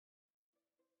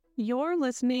You're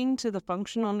listening to the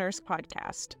Functional Nurse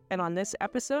Podcast, and on this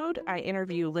episode, I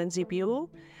interview Lindsey Buhl,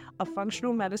 a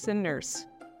functional medicine nurse.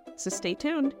 So stay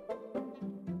tuned.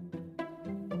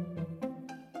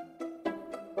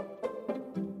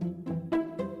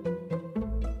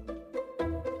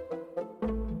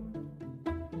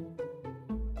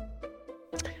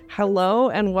 Hello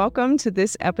and welcome to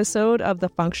this episode of the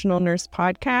Functional Nurse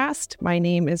Podcast. My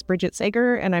name is Bridget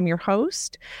Sager and I'm your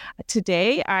host.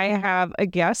 Today I have a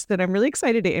guest that I'm really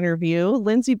excited to interview.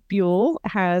 Lindsey Buhl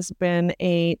has been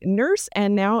a nurse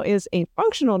and now is a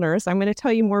functional nurse. I'm going to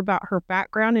tell you more about her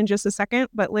background in just a second,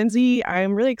 but Lindsey,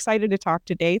 I'm really excited to talk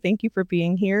today. Thank you for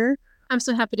being here. I'm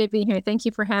so happy to be here. Thank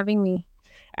you for having me.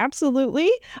 Absolutely.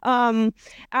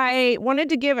 I wanted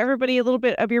to give everybody a little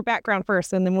bit of your background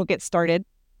first and then we'll get started.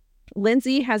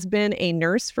 Lindsey has been a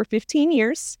nurse for 15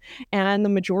 years, and the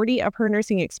majority of her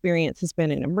nursing experience has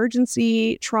been in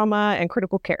emergency, trauma, and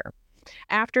critical care.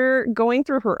 After going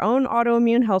through her own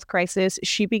autoimmune health crisis,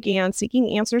 she began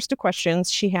seeking answers to questions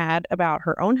she had about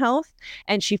her own health,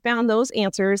 and she found those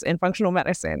answers in functional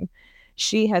medicine.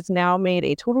 She has now made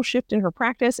a total shift in her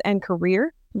practice and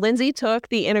career. Lindsey took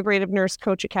the Integrative Nurse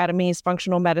Coach Academy's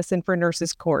Functional Medicine for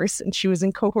Nurses course, and she was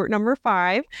in cohort number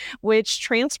 5, which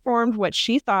transformed what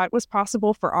she thought was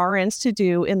possible for RNs to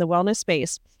do in the wellness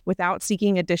space without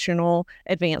seeking additional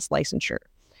advanced licensure.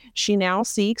 She now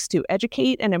seeks to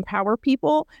educate and empower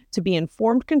people to be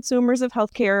informed consumers of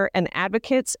healthcare and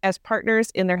advocates as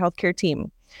partners in their healthcare team.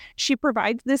 She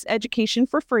provides this education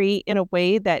for free in a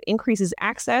way that increases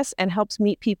access and helps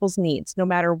meet people's needs, no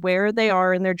matter where they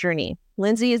are in their journey.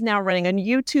 Lindsey is now running a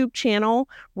YouTube channel,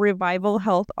 Revival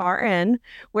Health RN,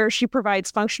 where she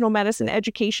provides functional medicine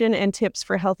education and tips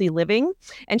for healthy living.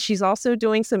 And she's also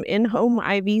doing some in-home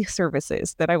IV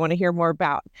services that I want to hear more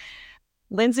about.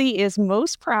 Lindsey is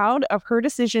most proud of her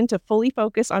decision to fully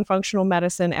focus on functional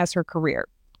medicine as her career.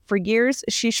 For years,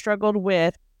 she struggled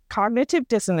with cognitive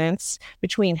dissonance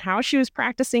between how she was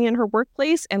practicing in her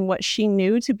workplace and what she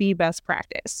knew to be best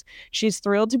practice. She's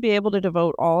thrilled to be able to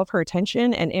devote all of her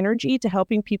attention and energy to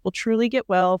helping people truly get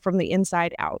well from the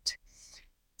inside out.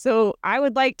 So I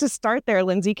would like to start there,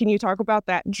 Lindsey. Can you talk about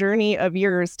that journey of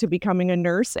yours to becoming a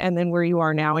nurse and then where you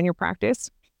are now in your practice?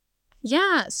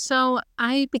 Yeah, so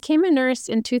I became a nurse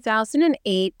in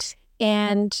 2008,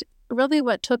 and really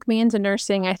what took me into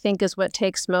nursing, I think, is what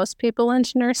takes most people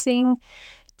into nursing.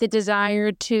 The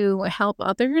desire to help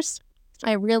others.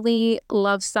 I really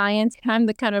love science. I'm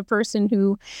the kind of person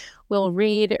who will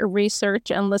read, research,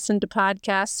 and listen to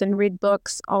podcasts and read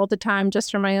books all the time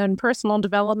just for my own personal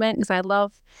development because I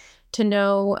love to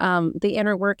know the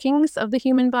inner workings of the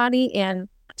human body. And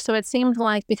so it seemed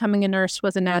like becoming a nurse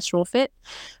was a natural fit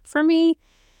for me.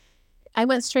 I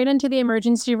went straight into the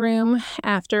emergency room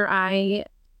after I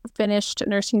finished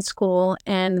nursing school,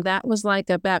 and that was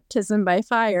like a baptism by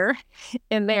fire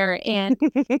in there. And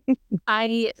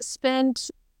I spent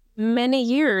many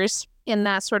years in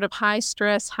that sort of high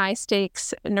stress, high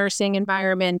stakes nursing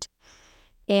environment.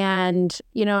 And,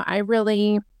 I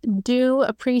really do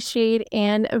appreciate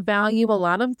and value a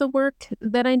lot of the work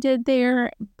that I did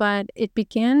there, but it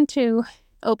began to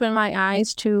open my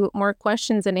eyes to more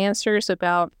questions and answers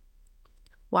about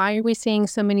why are we seeing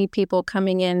so many people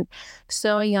coming in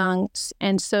so young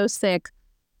and so sick?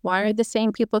 Why are the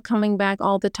same people coming back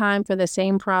all the time for the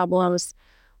same problems?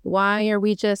 Why are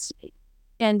we just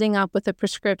ending up with a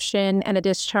prescription and a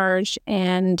discharge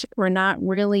and we're not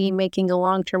really making a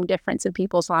long-term difference in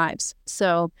people's lives?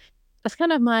 So that's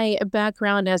kind of my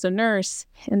background as a nurse.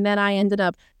 And then I ended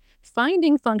up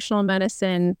finding functional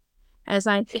medicine, as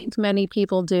I think many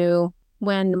people do,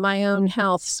 when my own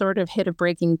health sort of hit a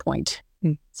breaking point.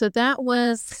 So that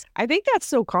was... I think that's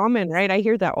so common, right? I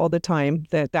hear that all the time,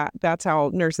 that's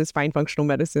how nurses find functional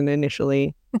medicine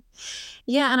initially.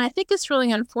 Yeah, and I think it's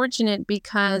really unfortunate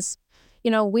because,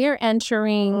 we're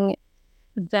entering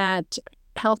that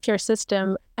healthcare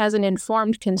system as an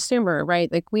informed consumer,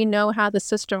 right? Like we know how the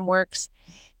system works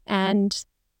and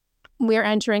we're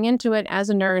entering into it as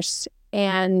a nurse,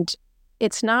 and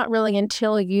it's not really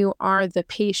until you are the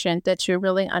patient that you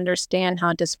really understand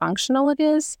how dysfunctional it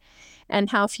is and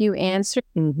how few answer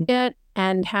it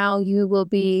and how you will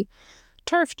be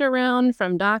turfed around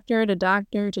from doctor to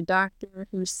doctor to doctor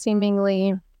who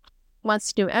seemingly wants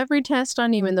to do every test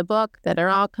on you in the book that are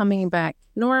all coming back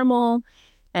normal,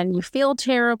 and you feel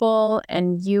terrible,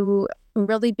 and you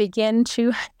really begin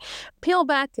to peel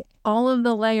back all of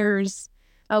the layers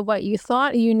of what you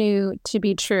thought you knew to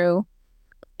be true.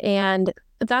 And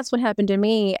that's what happened to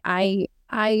me. I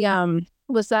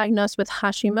was diagnosed with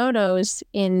Hashimoto's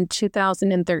in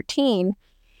 2013,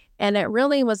 and it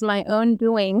really was my own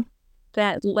doing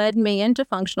that led me into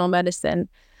functional medicine.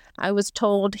 I was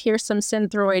told, here's some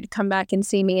Synthroid, come back and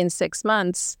see me in 6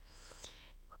 months.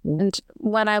 And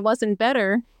when I wasn't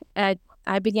better,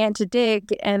 I began to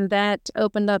dig, and that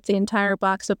opened up the entire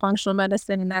box of functional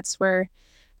medicine. And that's where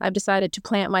I've decided to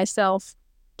plant myself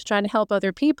to try to help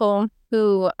other people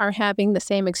who are having the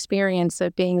same experience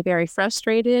of being very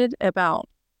frustrated about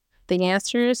the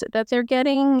answers that they're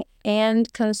getting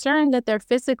and concerned that they're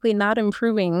physically not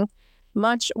improving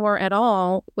much or at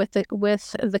all with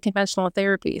the conventional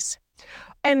therapies.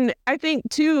 And I think,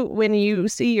 too, when you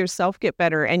see yourself get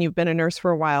better and you've been a nurse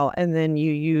for a while and then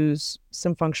you use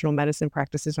some functional medicine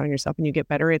practices on yourself and you get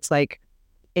better, it's like,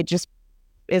 it just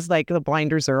is like the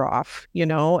blinders are off,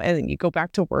 and you go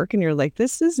back to work and you're like,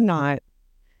 this is not,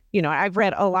 I've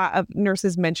read a lot of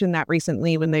nurses mention that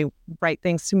recently when they write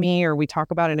things to me or we talk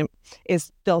about it,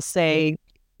 is they'll say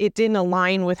it didn't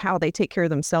align with how they take care of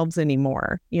themselves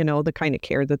anymore, the kind of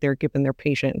care that they're giving their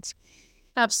patients.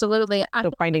 Absolutely.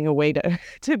 So finding a way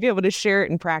to be able to share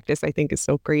it in practice, I think, is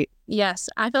so great. Yes,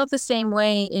 I felt the same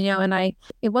way, and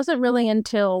it wasn't really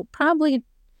until probably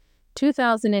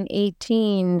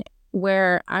 2018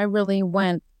 where I really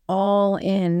went all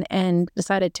in and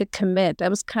decided to commit. I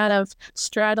was kind of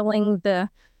straddling the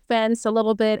fence a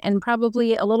little bit and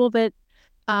probably a little bit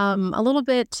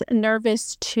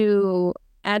nervous to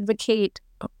advocate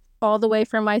all the way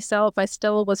for myself. I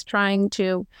still was trying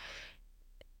to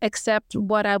accept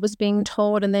what I was being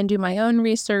told and then do my own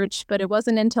research. But it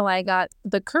wasn't until I got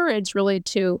the courage really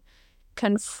to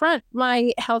confront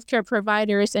my healthcare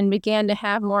providers and began to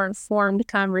have more informed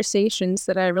conversations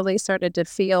that I really started to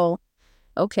feel,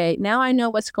 okay, now I know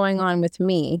what's going on with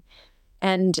me.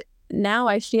 And now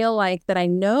I feel like that I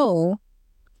know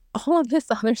all of this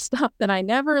other stuff that I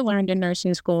never learned in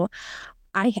nursing school.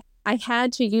 I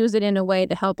had to use it in a way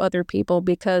to help other people,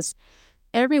 because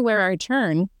everywhere I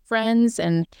turn, friends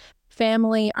and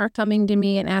family are coming to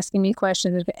me and asking me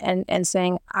questions and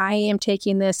saying, I am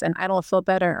taking this and I don't feel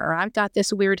better, or I've got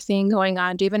this weird thing going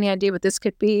on. Do you have any idea what this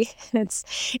could be?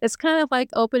 It's kind of like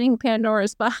opening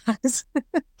Pandora's box.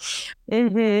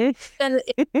 Mm-hmm. And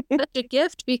it's such a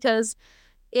gift because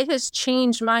it has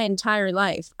changed my entire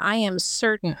life. I am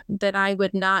certain that I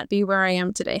would not be where I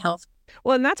am today health.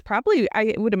 Well, and that's probably,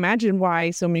 I would imagine,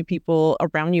 why so many people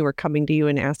around you are coming to you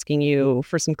and asking you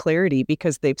for some clarity,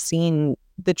 because they've seen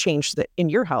the change in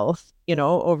your health,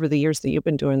 over the years that you've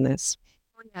been doing this.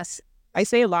 Yes. I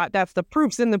say a lot, that's the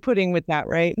proof's in the pudding with that,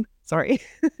 right? Sorry.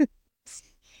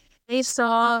 They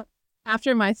saw,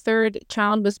 after my third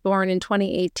child was born in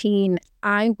 2018,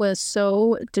 I was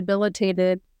so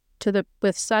debilitated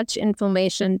with such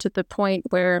inflammation to the point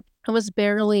where I was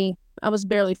barely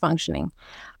functioning.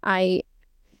 I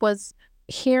was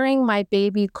hearing my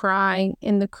baby cry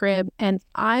in the crib, and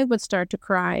I would start to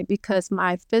cry because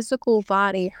my physical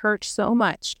body hurt so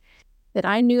much that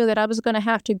I knew that I was going to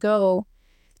have to go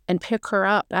and pick her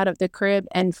up out of the crib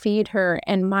and feed her.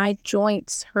 And my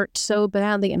joints hurt so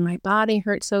badly and my body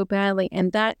hurt so badly.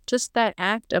 And that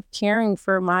act of caring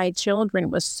for my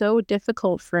children was so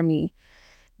difficult for me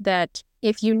that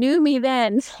if you knew me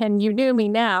then and you knew me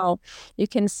now, you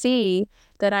can see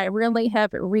that I really have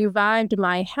revived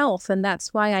my health. And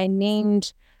that's why I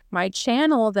named my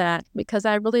channel that, because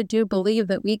I really do believe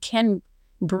that we can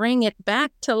bring it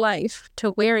back to life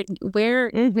to where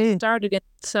it started.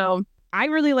 So I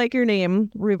really like your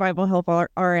name, Revival Health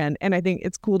RN, and I think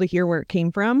it's cool to hear where it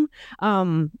came from.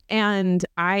 And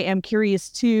I am curious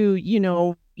too,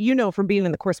 from being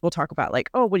in the course, we'll talk about like,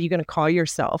 what are you going to call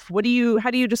yourself? How do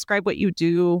you describe what you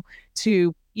do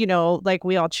to, like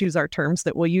we all choose our terms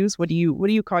that we'll use. What do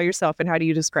you call yourself, and how do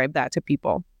you describe that to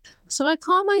people? So I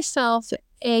call myself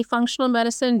a functional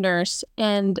medicine nurse,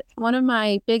 and one of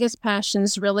my biggest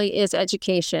passions really is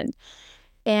education.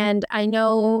 And I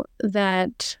know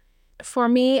that for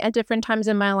me, at different times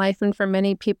in my life, and for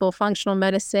many people, functional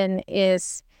medicine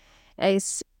is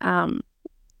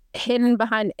hidden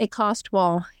behind a cost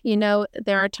wall.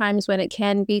 There are times when it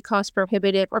can be cost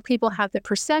prohibitive, or people have the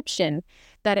perception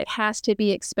that it has to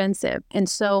be expensive. And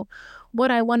so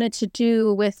what I wanted to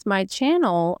do with my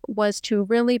channel was to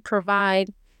really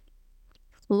provide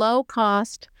low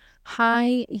cost,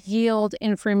 high yield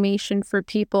information for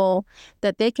people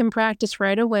that they can practice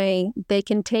right away. They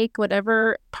can take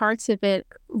whatever parts of it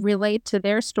relate to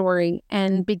their story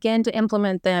and begin to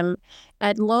implement them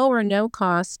at low or no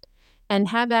cost and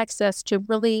have access to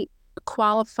really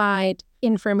qualified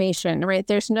information, right?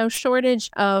 There's no shortage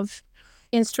of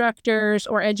instructors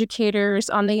or educators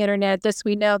on the internet. This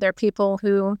we know. There are people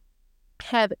who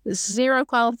have zero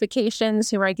qualifications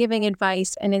who are giving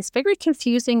advice, and it's very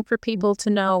confusing for people to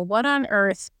know what on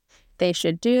earth they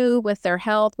should do with their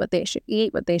health, what they should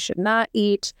eat, what they should not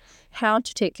eat, how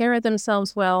to take care of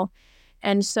themselves well.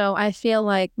 And so I feel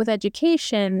like with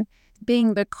education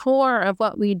being the core of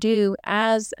what we do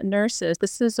as nurses,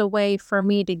 this is a way for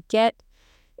me to get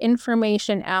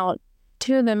information out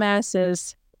to the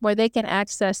masses where they can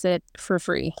access it for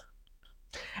free.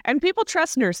 And people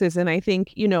trust nurses. And I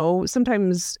think,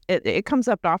 sometimes it comes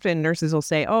up often. Nurses will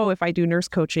say, oh, if I do nurse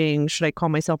coaching, should I call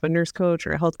myself a nurse coach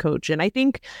or a health coach? And I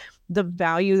think the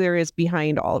value there is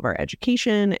behind all of our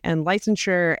education and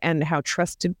licensure and how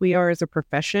trusted we are as a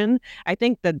profession. I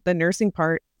think that the nursing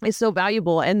part is so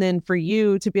valuable. And then for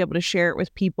you to be able to share it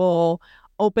with people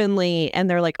openly, and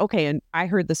they're like, okay, and I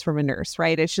heard this from a nurse,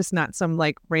 right? It's just not some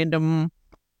like random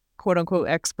quote unquote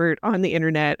expert on the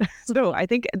internet. So I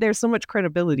think there's so much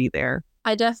credibility there.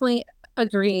 I definitely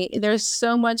agree. There's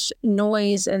so much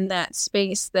noise in that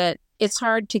space that it's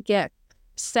hard to get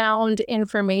sound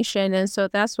information. And so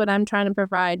that's what I'm trying to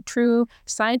provide, true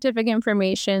scientific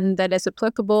information that is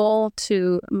applicable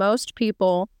to most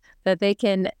people, that they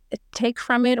can take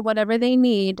from it whatever they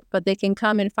need, but they can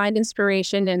come and find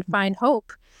inspiration and find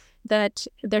hope that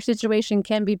their situation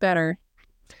can be better.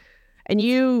 And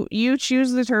you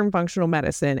choose the term functional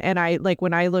medicine. And I like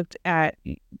when I looked at,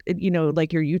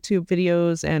 like your YouTube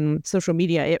videos and social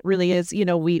media, it really is,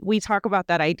 we talk about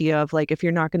that idea of like, if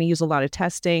you're not going to use a lot of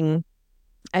testing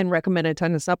and recommend a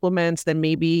ton of supplements, then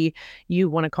maybe you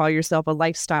want to call yourself a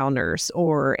lifestyle nurse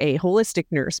or a holistic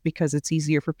nurse because it's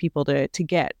easier for people to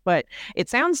get. But it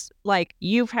sounds like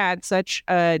you've had such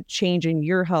a change in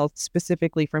your health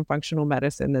specifically from functional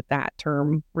medicine that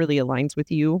term really aligns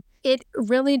with you. It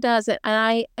really does. And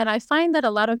I find that a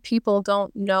lot of people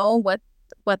don't know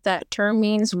what that term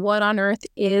means. What on earth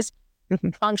is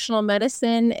functional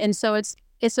medicine? And so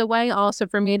it's a way also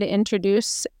for me to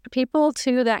introduce people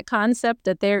to that concept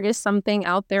that there is something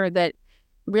out there that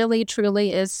really,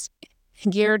 truly is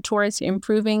geared towards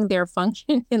improving their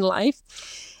function in life.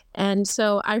 And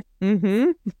so I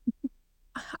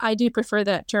do prefer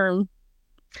that term.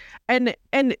 And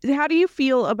how do you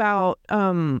feel about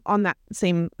on that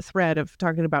same thread of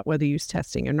talking about whether you use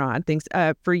testing or not, things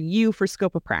for you for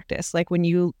scope of practice, like when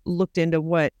you looked into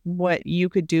what you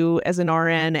could do as an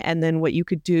RN and then what you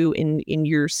could do in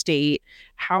your state,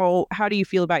 how do you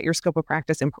feel about your scope of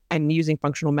practice and using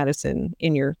functional medicine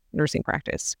in your nursing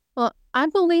practice? Well, I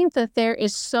believe that there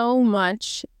is so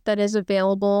much that is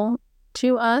available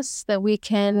to us that we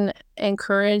can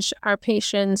encourage our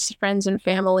patients, friends, and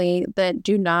family that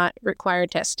do not require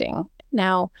testing.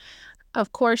 Now,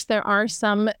 of course, there are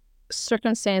some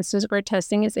circumstances where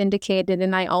testing is indicated,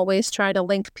 and I always try to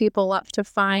link people up to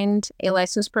find a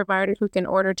licensed provider who can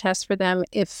order tests for them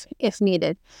if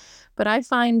needed. But I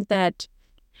find that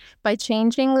by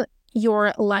changing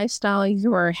your lifestyle,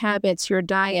 your habits, your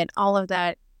diet, all of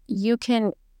that, you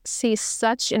can see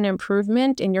such an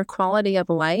improvement in your quality of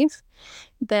life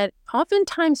that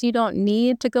oftentimes you don't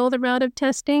need to go the route of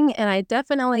testing. And I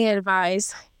definitely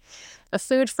advise a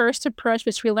food first approach,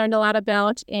 which we learned a lot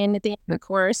about in the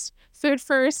course. Food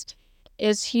first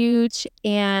is huge.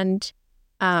 And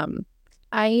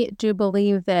I do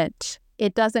believe that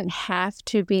it doesn't have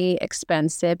to be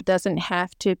expensive. It doesn't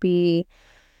have to be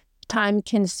time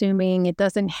consuming. It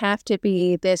doesn't have to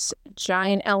be this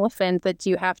giant elephant that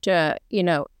you have to,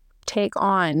 take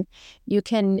on. You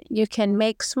can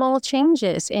make small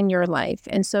changes in your life.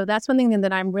 And so that's one thing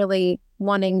that I'm really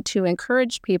wanting to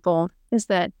encourage people is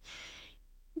that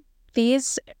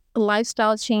these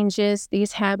lifestyle changes,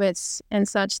 these habits and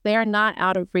such, they are not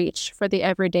out of reach for the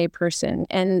everyday person.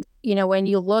 And, when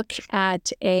you look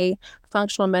at a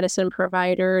functional medicine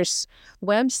provider's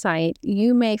website,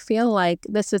 you may feel like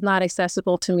this is not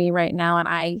accessible to me right now.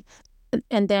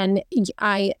 And then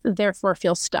I therefore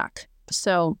feel stuck.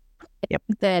 So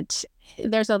that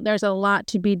there's a lot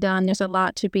to be done. There's a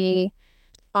lot to be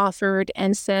offered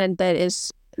and said that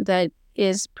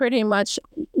is pretty much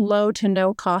low to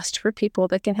no cost for people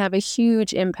that can have a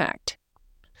huge impact.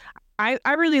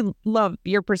 I really love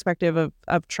your perspective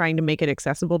of trying to make it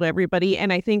accessible to everybody.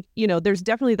 And I think, there's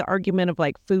definitely the argument of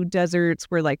like food deserts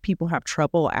where like people have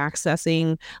trouble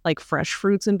accessing like fresh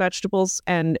fruits and vegetables.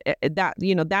 And that,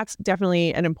 that's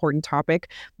definitely an important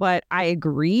topic. But I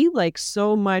agree, like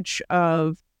so much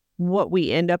of what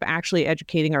we end up actually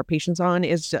educating our patients on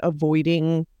is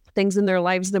avoiding things in their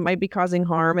lives that might be causing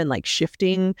harm and like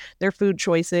shifting their food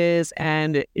choices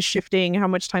and shifting how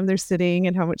much time they're sitting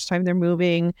and how much time they're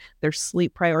moving, their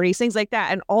sleep priorities, things like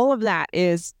that. And all of that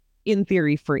is in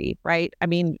theory free, right? I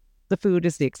mean, the food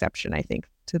is the exception, I think,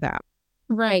 to that.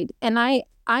 Right. And I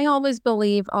always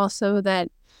believe also that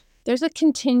there's a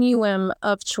continuum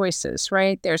of choices,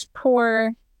 right? There's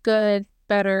poor, good,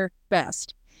 better,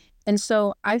 best. And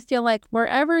so I feel like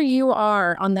wherever you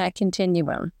are on that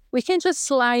continuum, we can just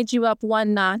slide you up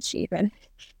one notch even,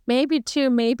 maybe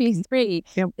two, maybe three.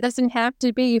 Yep. It doesn't have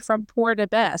to be from poor to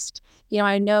best.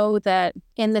 I know that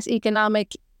in this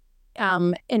economic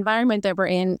environment that we're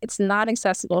in, it's not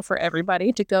accessible for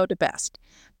everybody to go to best,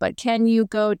 but can you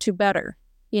go to better?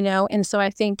 And so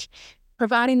I think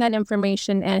providing that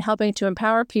information and helping to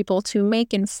empower people to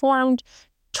make informed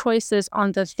choices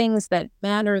on the things that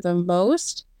matter the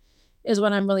most is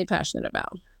what I'm really passionate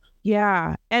about.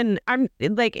 Yeah. And I'm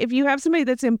like, if you have somebody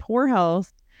that's in poor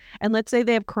health, and let's say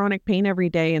they have chronic pain every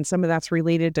day, and some of that's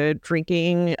related to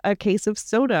drinking a case of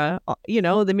soda,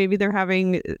 then maybe they're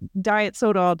having diet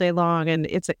soda all day long and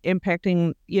it's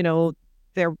impacting,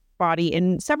 their body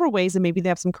in several ways. And maybe they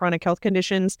have some chronic health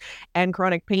conditions and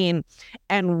chronic pain.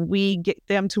 And we get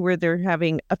them to where they're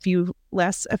having a few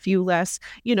less,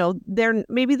 they're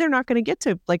not going to get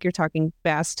to, like you're talking,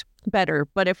 better.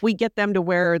 But if we get them to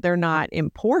where they're not in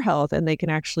poor health and they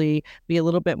can actually be a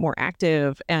little bit more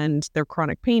active and their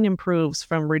chronic pain improves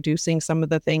from reducing some of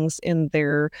the things in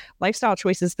their lifestyle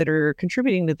choices that are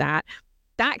contributing to that,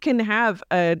 that can have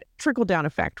a trickle down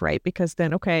effect, right? Because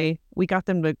then, okay, we got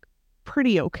them to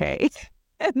pretty okay.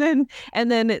 And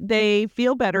then they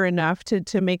feel better enough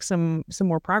to make some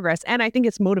more progress. And I think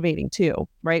it's motivating too,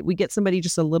 right? We get somebody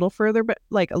just a little further, but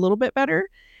like a little bit better.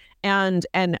 And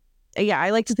yeah, I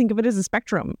like to think of it as a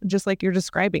spectrum, just like you're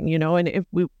describing, and if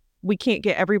we can't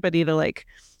get everybody to like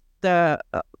the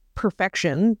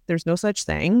perfection, there's no such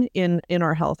thing in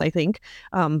our health, I think.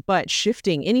 But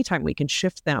shifting, anytime we can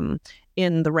shift them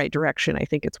in the right direction, I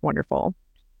think it's wonderful.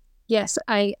 Yes,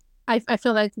 I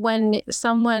feel like when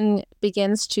someone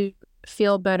begins to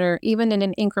feel better, even in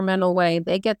an incremental way,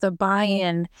 they get the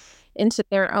buy-in into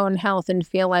their own health and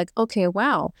feel like, okay,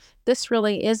 wow, this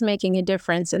really is making a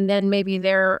difference. And then maybe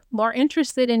they're more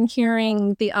interested in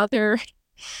hearing the other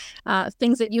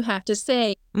things that you have to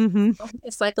say. Mm-hmm.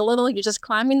 It's like you're just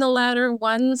climbing the ladder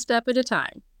one step at a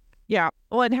time. Yeah.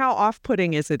 Well, and how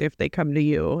off-putting is it if they come to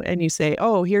you and you say,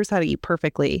 oh, here's how to eat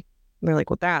perfectly? And they're like,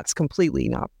 well, that's completely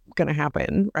not going to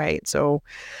happen, right? So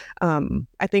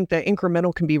I think the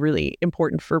incremental can be really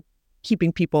important for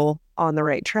keeping people on the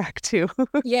right track too.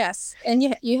 Yes. And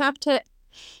you have to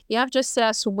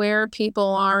assess where people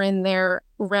are in their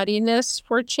readiness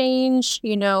for change.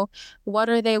 What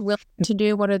are they willing to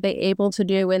do? What are they able to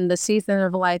do in the season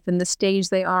of life and the stage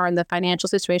they are in the financial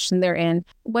situation they're in?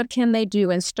 What can they do?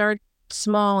 And start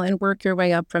small and work your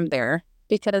way up from there.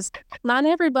 Because not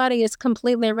everybody is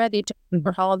completely ready to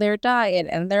overhaul their diet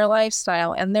and their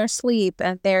lifestyle and their sleep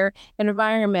and their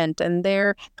environment and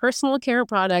their personal care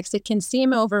products. It can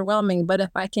seem overwhelming, but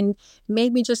if I can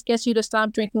maybe just get you to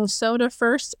stop drinking soda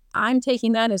first, I'm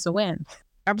taking that as a win.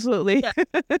 Absolutely.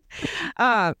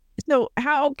 Yeah. So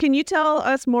how can you tell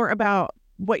us more about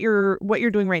what you're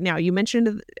doing right now? You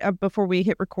mentioned before we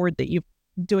hit record that you're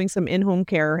doing some in-home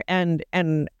care, and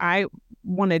I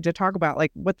wanted to talk about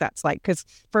like what that's like, because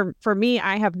for me,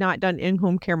 I have not done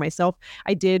in-home care myself.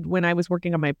 I did when I was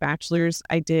working on my bachelor's.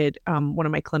 I did one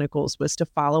of my clinicals was to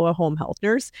follow a home health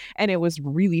nurse, and it was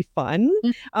really fun.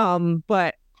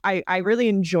 But I really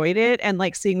enjoyed it, and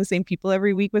like seeing the same people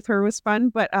every week with her was fun.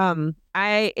 But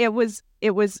it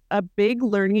was a big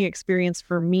learning experience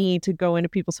for me to go into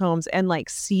people's homes and like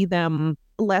see them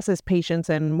less as patients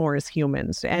and more as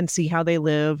humans and see how they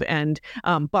live. And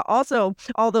but also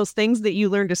all those things that you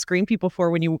learn to screen people for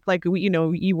when you like,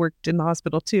 you worked in the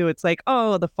hospital too. It's like,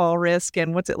 oh, the fall risk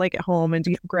and what's it like at home, and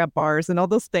do you grab bars and all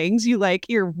those things. You like,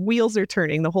 your wheels are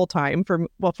turning the whole time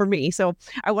for me. So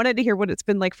I wanted to hear what it's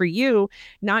been like for you,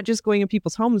 not just going in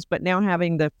people's homes, but now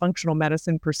having the functional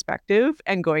medicine perspective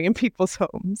and going in people's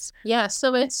homes. Yeah,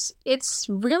 so it's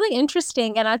really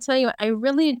interesting. And I tell you, I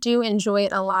really do enjoy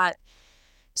it a lot.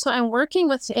 So I'm working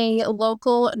with a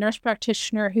local nurse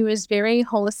practitioner who is very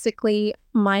holistically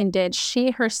minded.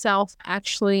 She herself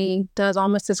actually does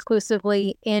almost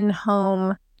exclusively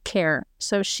in-home care.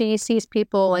 So she sees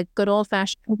people like good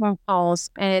old-fashioned calls,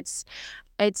 and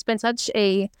it's been such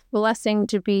a blessing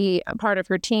to be a part of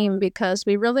her team, because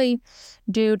we really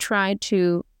do try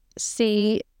to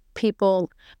see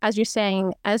people, as you're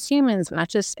saying, as humans, not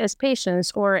just as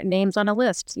patients or names on a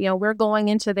list. We're going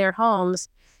into their homes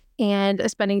and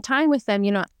spending time with them.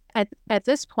 At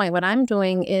this point, what I'm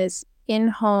doing is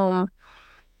in-home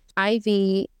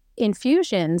IV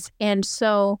infusions. And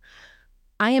so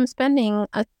I am spending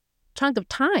a chunk of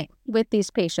time with these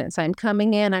patients. I'm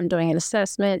coming in, I'm doing an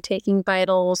assessment, taking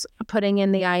vitals, putting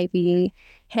in the IV,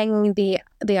 hanging the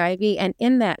IV. And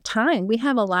in that time, we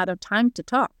have a lot of time to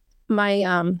talk.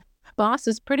 My boss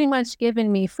has pretty much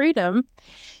given me freedom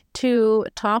to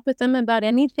talk with them about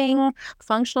anything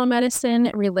functional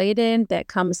medicine related that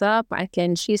comes up.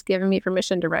 She's given me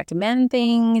permission to recommend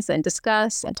things and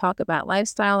discuss and talk about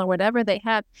lifestyle or whatever they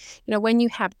have. When you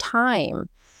have time,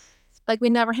 like we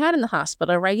never had in the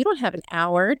hospital, right? You don't have an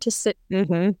hour to sit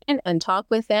and talk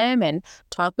with them and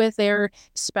talk with their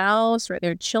spouse or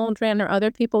their children or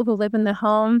other people who live in the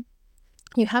home.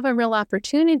 You have a real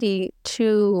opportunity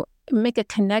to make a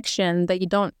connection that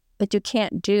you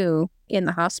can't do in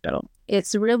the hospital.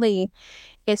 It's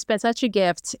been such a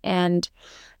gift. And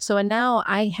so now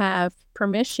I have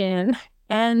permission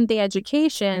and the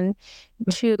education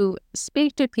to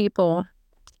speak to people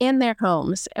in their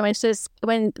homes. And it's just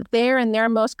when they're in their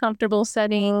most comfortable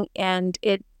setting. And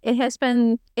it's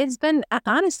been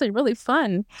honestly really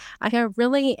fun. I have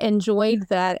really enjoyed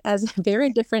that as a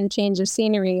very different change of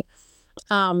scenery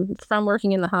from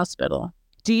working in the hospital.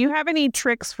 Do you have any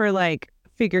tricks for like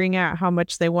figuring out how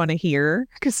much they want to hear?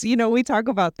 Because, we talk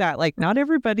about that. Like, not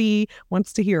everybody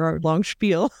wants to hear our long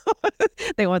spiel.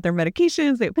 They want their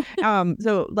medications.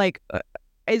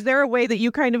 Is there a way that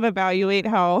you kind of evaluate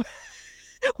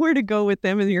where to go with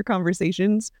them in your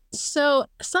conversations? So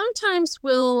sometimes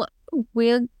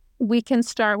we can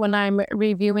start when I'm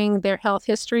reviewing their health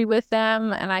history with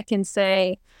them, and I can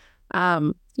say,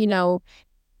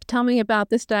 tell me about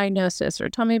this diagnosis or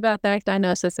tell me about that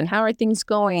diagnosis and how are things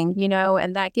going,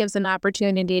 and that gives an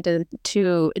opportunity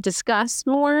to discuss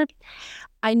more.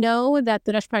 I know that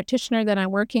the nurse practitioner that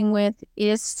I'm working with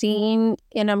is seen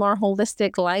in a more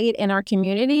holistic light in our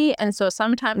community. And so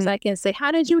sometimes I can say,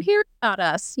 how did you hear about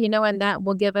us? And that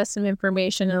will give us some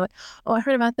information. And like, oh, I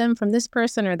heard about them from this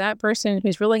person or that person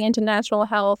who's really into natural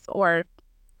health, or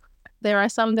there are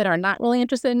some that are not really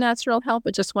interested in natural health,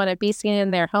 but just want to be seen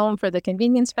in their home for the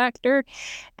convenience factor.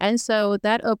 And so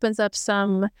that opens up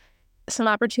some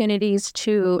opportunities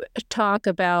to talk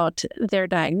about their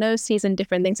diagnoses and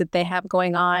different things that they have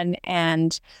going on.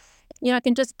 And, I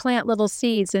can just plant little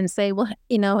seeds and say, well,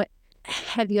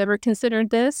 have you ever considered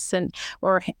this?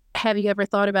 Or have you ever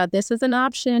thought about this as an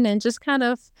option? And just kind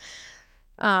of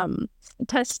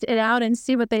test it out and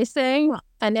see what they say.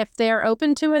 And if they're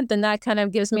open to it, then that kind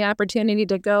of gives me opportunity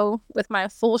to go with my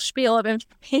full spiel of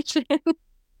information,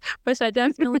 which I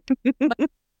definitely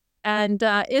and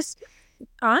it's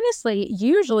honestly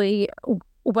usually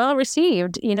well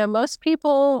received. Most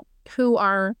people who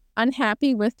are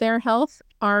unhappy with their health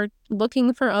are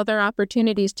looking for other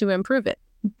opportunities to improve it.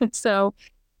 So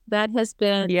that has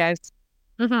been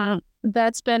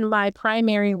that's been my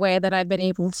primary way that I've been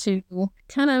able to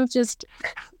kind of just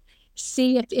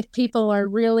see if people are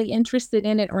really interested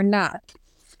in it or not.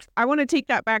 I want to take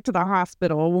that back to the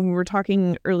hospital. When we were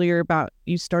talking earlier about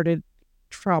you started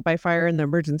trial by fire in the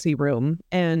emergency room,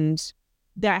 and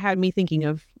that had me thinking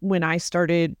of when I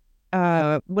started,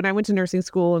 when I went to nursing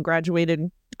school and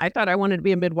graduated. I thought I wanted to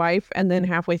be a midwife. And then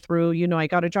halfway through, I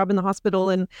got a job in the hospital,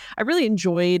 and I really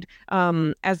enjoyed,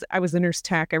 as I was a nurse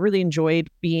tech, I really enjoyed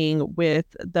being with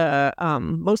the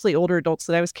mostly older adults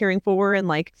that I was caring for. And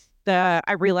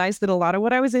I realized that a lot of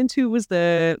what I was into was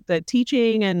the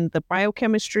teaching and the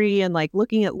biochemistry and like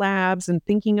looking at labs and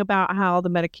thinking about how the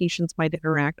medications might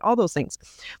interact, all those things.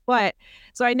 But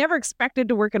so I never expected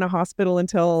to work in a hospital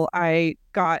until I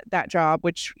got that job,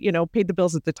 which, paid the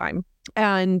bills at the time.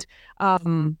 And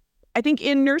I think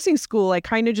in nursing school, I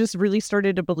kind of just really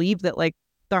started to believe that like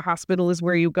the hospital is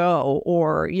where you go,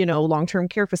 or, long-term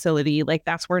care facility, like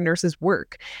that's where nurses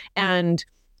work. And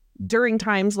during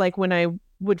times like when I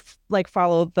would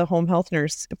follow the home health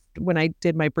nurse, when I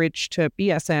did my bridge to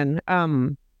BSN,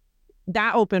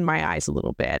 that opened my eyes a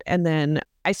little bit. And then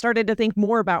I started to think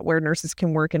more about where nurses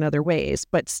can work in other ways,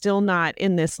 but still not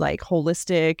in this like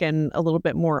holistic and a little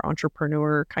bit more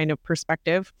entrepreneur kind of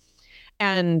perspective.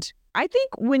 And I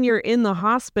think when you're in the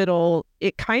hospital,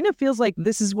 it kind of feels like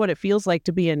this is what it feels like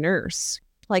to be a nurse.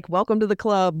 Like, welcome to the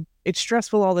club. It's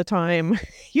stressful all the time,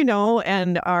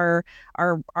 and our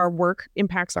work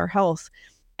impacts our health.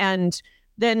 And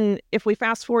then if we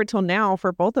fast forward till now,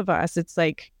 for both of us, it's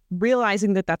like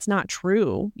realizing that that's not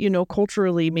true.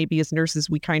 Culturally, maybe as nurses,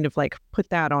 we kind of like put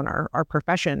that on our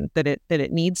profession, that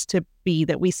it needs to be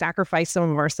that we sacrifice some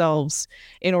of ourselves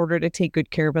in order to take good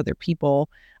care of other people.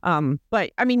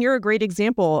 But I mean, you're a great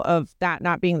example of that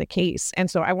not being the case. And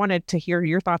so I wanted to hear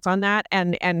your thoughts on that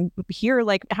and hear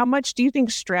like, how much do you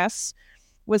think stress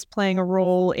was playing a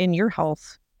role in your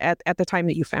health at the time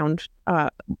that you found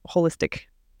holistic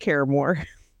care more?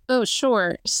 Oh,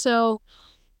 sure. So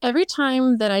every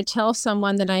time that I tell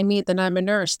someone that I meet that I'm a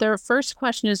nurse, their first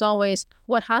question is always,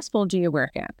 what hospital do you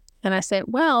work at? And I say,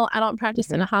 well, I don't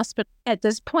practice in a hospital at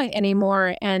this point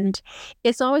anymore. And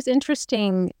it's always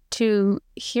interesting to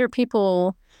hear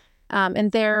people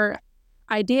and their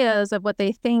ideas of what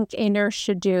they think a nurse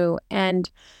should do.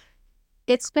 And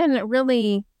it's been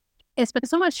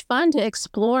so much fun to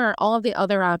explore all of the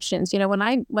other options. When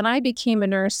I became a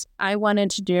nurse, I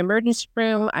wanted to do emergency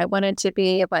room. I wanted to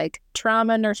be like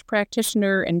trauma nurse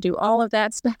practitioner and do all of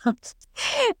that stuff.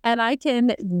 And I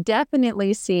can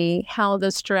definitely see how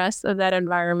the stress of that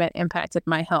environment impacted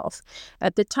my health.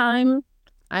 At the time,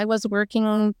 I was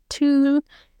working two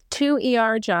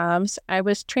ER jobs. I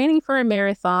was training for a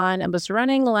marathon. I was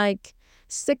running like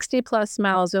 60 plus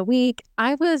miles a week.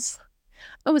 I was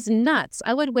nuts.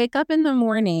 I would wake up in the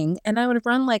morning and I would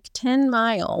run like 10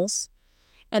 miles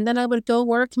and then I would go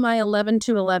work my 11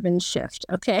 to 11 shift.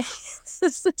 Okay.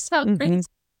 This is how crazy it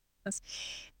was.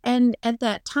 And at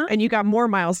that time. And you got more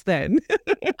miles then.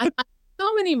 I got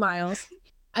so many miles.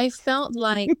 I felt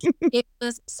like it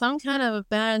was some kind of a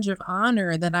badge of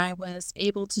honor that I was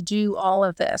able to do all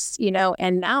of this,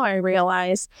 and now I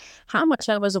realize how much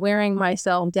I was wearing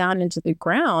myself down into the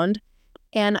ground.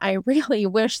 And I really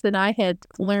wish that I had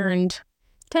learned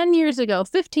 10 years ago,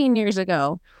 15 years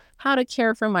ago, how to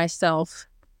care for myself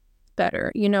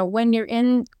better. When you're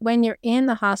in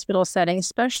the hospital setting,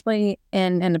 especially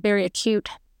in a very acute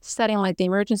setting like the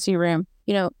emergency room,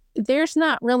 there's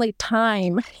not really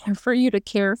time for you to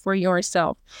care for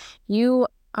yourself. You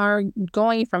are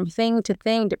going from thing to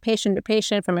thing, to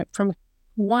patient, from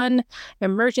one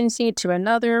emergency to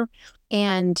another.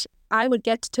 And I would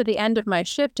get to the end of my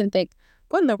shift and think,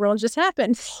 what in the world just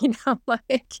happened?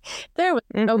 There was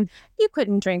you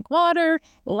couldn't drink water.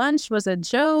 Lunch was a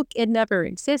joke. It never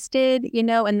existed,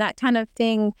 and that kind of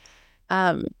thing.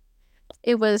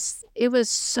 It was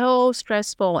so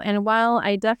stressful. And while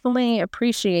I definitely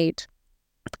appreciate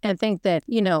and think that,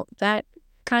 that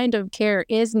kind of care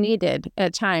is needed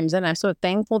at times, and I'm so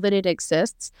thankful that it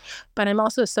exists, but I'm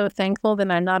also so thankful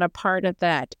that I'm not a part of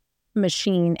that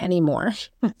machine anymore.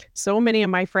 So many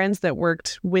of my friends that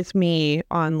worked with me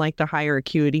on like the higher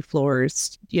acuity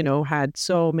floors, had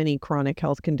so many chronic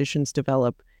health conditions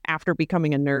develop after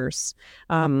becoming a nurse.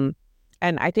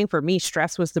 And I think for me,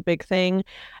 stress was the big thing.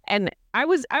 And I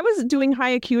was doing high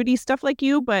acuity stuff like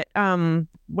you, but one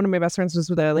of my best friends was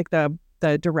with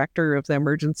the director of the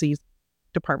emergency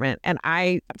department. And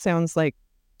sounds like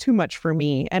too much for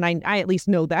me. And I at least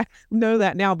know that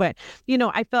now. But,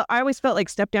 I always felt like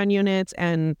step down units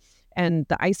and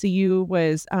the ICU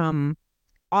was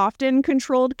often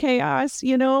controlled chaos.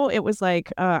 It was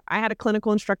like I had a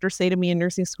clinical instructor say to me in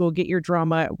nursing school, get your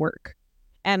drama at work.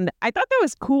 And I thought that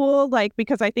was cool, like,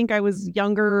 because I think I was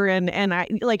younger and I,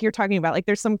 like you're talking about, like,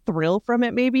 there's some thrill from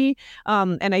it maybe.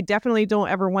 And I definitely don't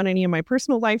ever want any of my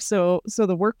personal life. So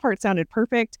the work part sounded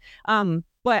perfect.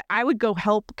 But I would go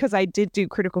help because I did do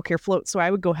critical care float. So I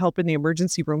would go help in the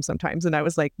emergency room sometimes. And I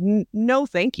was like, no,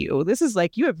 thank you. This is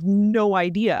like, you have no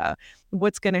idea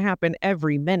what's going to happen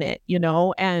every minute,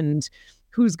 and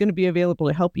who's going to be available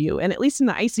to help you. And at least in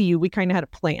the ICU, we kind of had a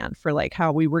plan for like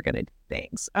how we were going to do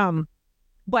things.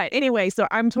 But anyway, so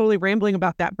I'm totally rambling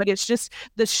about that, but it's just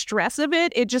the stress of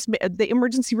it. The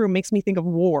emergency room makes me think of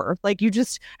war. Like you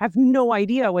just have no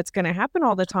idea what's going to happen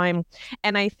all the time.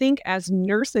 And I think as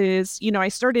nurses, I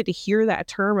started to hear that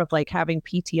term of like having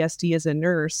PTSD as a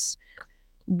nurse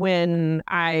when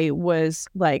I was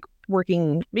like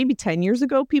working maybe 10 years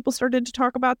ago. People started to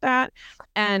talk about that.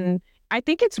 And I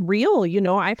think it's real.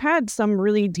 I've had some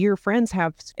really dear friends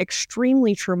have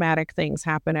extremely traumatic things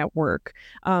happen at work.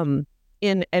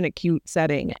 In an acute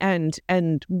setting. And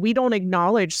we don't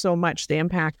acknowledge so much the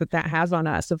impact that has on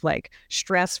us of like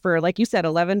stress for, like you said,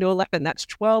 11 to 11, that's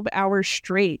 12 hours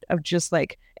straight of just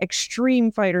like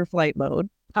extreme fight or flight mode.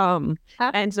 And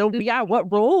so, yeah,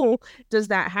 what role does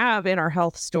that have in our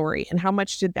health story and how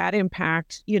much did that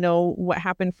impact, what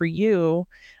happened for you?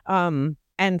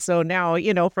 And so now,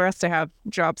 for us to have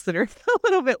jobs that are a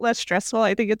little bit less stressful,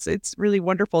 I think it's really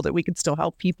wonderful that we can still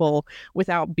help people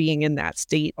without being in that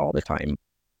state all the time.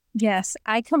 Yes,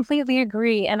 I completely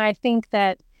agree. And I think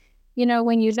that,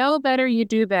 when you know better, you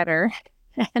do better.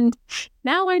 And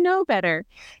now I know better,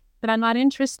 but I'm not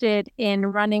interested in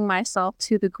running myself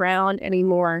to the ground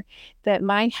anymore, that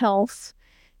my health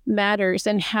matters.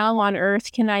 And how on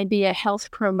earth can I be a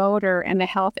health promoter and a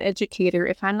health educator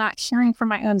if I'm not caring for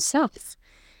my own self?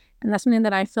 And that's something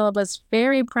that I feel was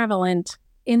very prevalent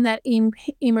in that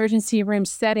emergency room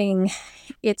setting.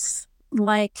 It's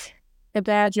like a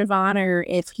badge of honor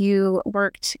if you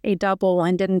worked a double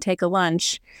and didn't take a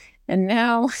lunch. And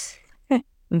now it's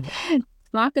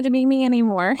not going to be me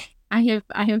anymore. I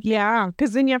have. Yeah,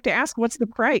 because then you have to ask, what's the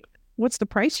price? What's the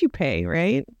price you pay,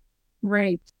 right?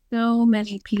 Right. So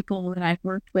many people that I've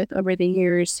worked with over the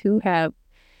years who have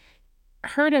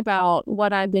heard about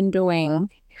what I've been doing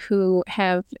who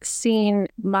have seen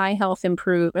my health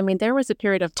improve. I mean, there was a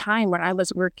period of time when I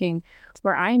was working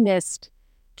where I missed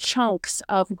chunks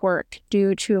of work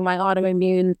due to my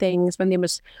autoimmune things. When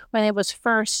it was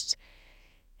first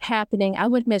happening, I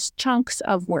would miss chunks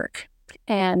of work.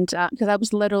 And because I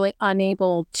was literally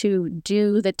unable to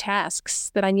do the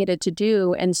tasks that I needed to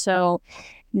do. And so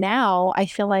now I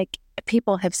feel like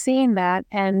people have seen that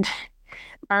and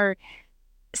are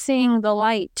seeing the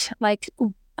light, like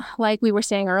we were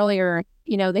saying earlier,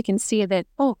 they can see that,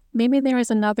 oh, maybe there is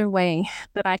another way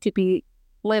that I could be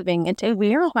living and take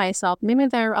care of myself. Maybe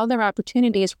there are other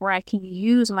opportunities where I can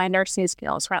use my nursing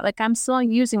skills, right? Like I'm still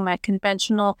using my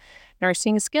conventional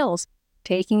nursing skills,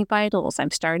 taking vitals,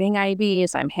 I'm starting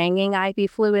IVs, I'm hanging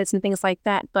IV fluids and things like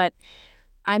that. But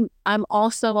I'm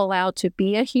also allowed to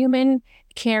be a human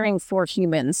caring for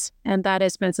humans. And that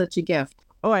has been such a gift.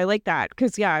 Oh, I like that.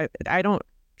 Because, yeah, I don't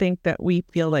think that we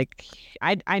feel like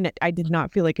I did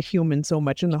not feel like a human so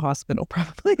much in the hospital,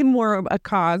 probably more of a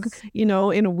cog, in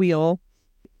a wheel.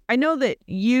 I know that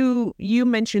you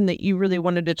mentioned that you really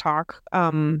wanted to talk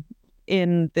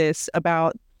in this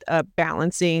about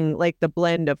balancing like the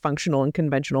blend of functional and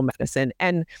conventional medicine.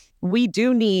 And we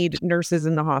do need nurses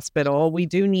in the hospital. We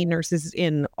do need nurses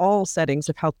in all settings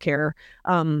of healthcare.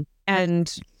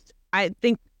 And I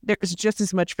think there's just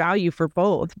as much value for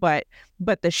both. But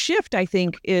the shift, I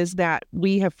think, is that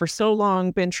we have for so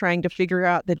long been trying to figure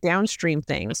out the downstream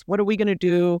things. What are we going to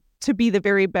do to be the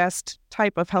very best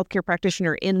type of healthcare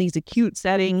practitioner in these acute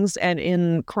settings and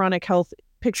in chronic health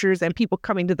pictures and people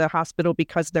coming to the hospital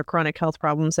because their chronic health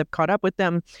problems have caught up with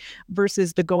them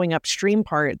versus the going upstream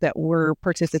part that we're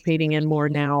participating in more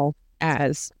now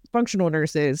as functional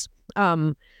nurses.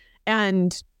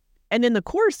 And in the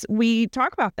course, we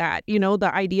talk about that,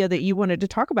 the idea that you wanted to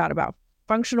talk about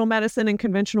functional medicine and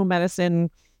conventional medicine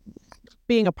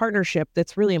being a partnership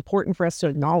that's really important for us to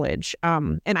acknowledge.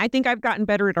 And I think I've gotten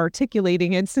better at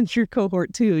articulating it since your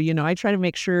cohort too. I try to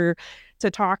make sure to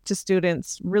talk to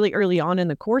students really early on in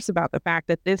the course about the fact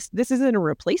that this isn't a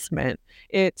replacement.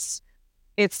 It's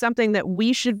something that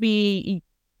we should be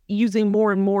using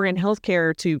more and more in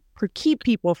healthcare to keep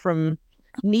people from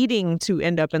needing to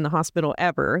end up in the hospital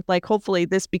ever. Like, hopefully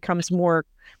this becomes more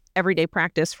everyday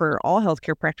practice for all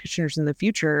healthcare practitioners in the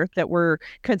future, that we're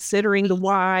considering the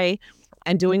why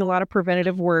and doing a lot of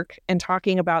preventative work and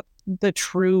talking about the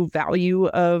true value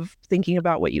of thinking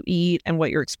about what you eat and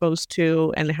what you're exposed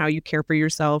to and how you care for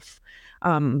yourself.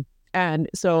 And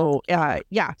so,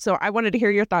 so I wanted to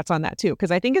hear your thoughts on that too,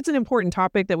 because I think it's an important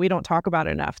topic that we don't talk about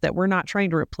enough, that we're not trying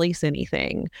to replace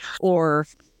anything or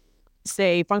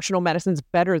say functional medicine's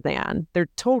better than. They're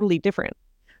totally different.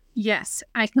 Yes,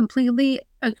 I completely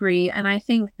agree. And I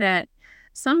think that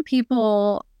some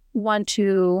people want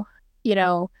to,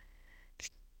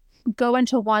 go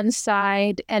into one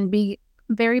side and be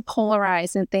very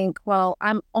polarized and think, well,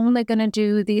 I'm only going to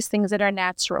do these things that are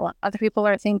natural. Other people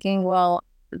are thinking, well,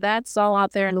 that's all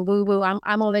out there in woo-woo.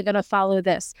 I'm only going to follow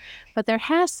this. But there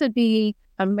has to be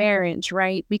a marriage,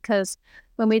 right? Because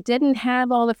when we didn't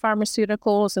have all the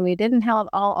pharmaceuticals and we didn't have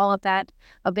all of that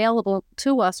available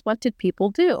to us, what did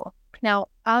people do? Now,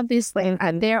 obviously,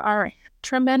 there are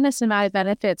tremendous amount of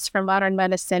benefits from modern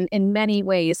medicine in many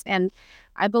ways. And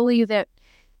I believe that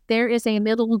there is a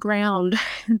middle ground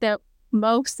that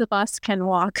most of us can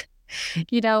walk.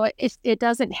 It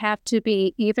doesn't have to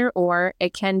be either or.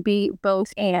 It can be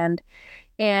both and.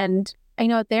 And I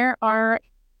know there are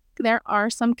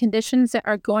some conditions that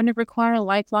are going to require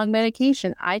lifelong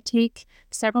medication. I take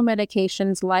several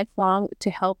medications lifelong to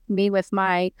help me with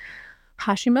my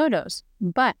Hashimoto's,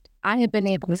 but I have been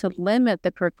able to limit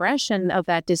the progression of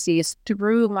that disease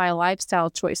through my lifestyle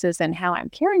choices and how I'm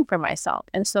caring for myself.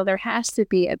 And so there has to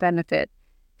be a benefit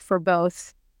for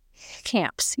both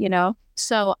camps,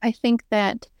 So I think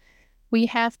that we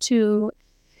have to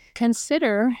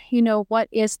consider, what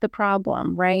is the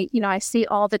problem, right? I see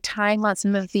all the time on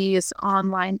some of these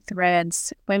online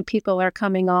threads when people are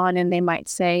coming on and they might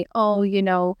say, oh,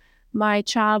 my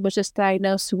child was just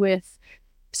diagnosed with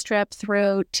strep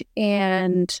throat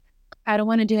and I don't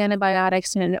want to do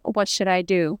antibiotics and what should I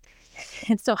do?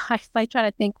 And so I try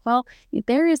to think, well,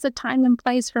 there is a time and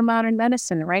place for modern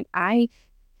medicine, right? I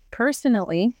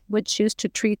personally would choose to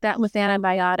treat that with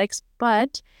antibiotics,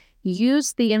 but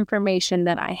use the information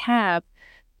that I have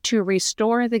to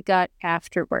restore the gut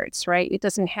afterwards, right? It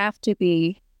doesn't have to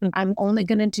be, I'm only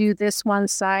going to do this one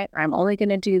side or I'm only going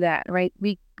to do that, right?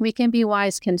 We can be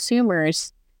wise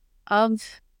consumers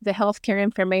of the healthcare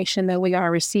information that we are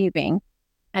receiving,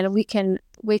 and we can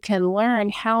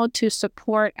learn how to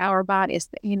support our bodies.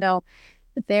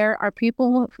 There are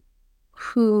people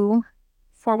who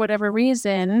for whatever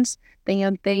reasons,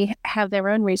 they have their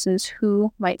own reasons,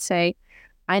 who might say,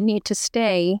 I need to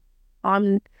stay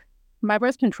on my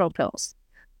birth control pills.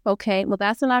 Okay, well,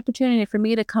 that's an opportunity for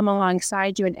me to come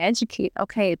alongside you and educate.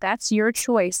 Okay, that's your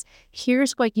choice.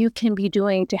 Here's what you can be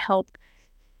doing to help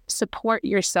support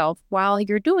yourself while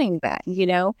you're doing that.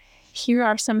 Here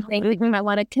are some things that you might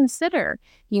want to consider.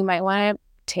 You might want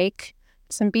to take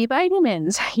some B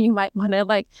vitamins. You might want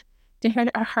to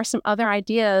there are some other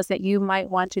ideas that you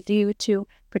might want to do to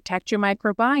protect your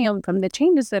microbiome from the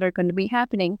changes that are going to be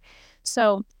happening.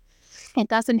 So it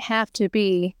doesn't have to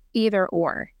be either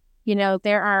or.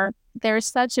 There's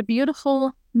such a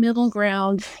beautiful middle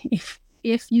ground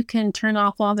if you can turn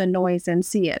off all the noise and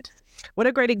see it. What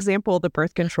a great example of the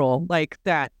birth control, like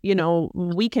that.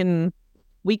 We can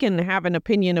have an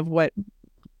opinion of what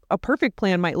a perfect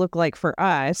plan might look like for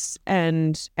us,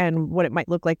 and what it might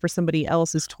look like for somebody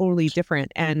else is totally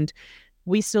different. And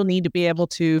we still need to be able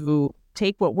to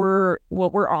take what we're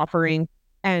offering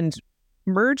and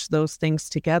merge those things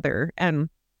together. And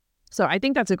so I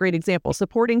think that's a great example,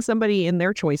 supporting somebody in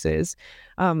their choices.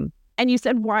 And you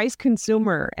said wise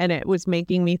consumer, and it was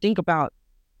making me think about,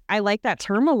 I like that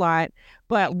term a lot,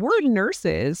 but we're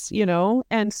nurses,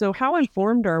 and so how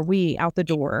informed are we out the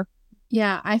door?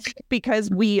 Yeah, because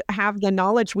we have the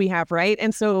knowledge we have, right?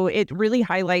 And so it really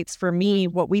highlights for me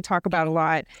what we talk about a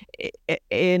lot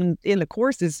in the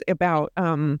course is about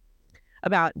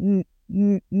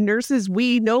nurses.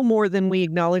 We know more than we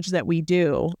acknowledge that we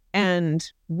do, and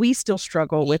we still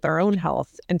struggle with our own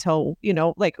health until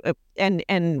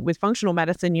and with functional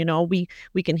medicine, we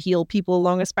can heal people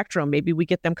along a spectrum. Maybe we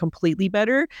get them completely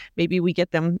better, maybe we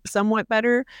get them somewhat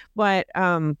better, but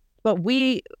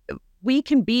we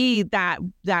can be that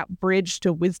bridge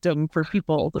to wisdom for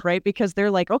people, right? Because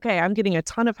they're like, okay, I'm getting a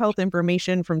ton of health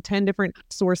information from 10 different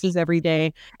sources every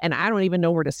day, and I don't even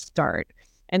know where to start.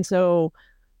 And so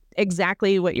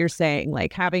exactly what you're saying,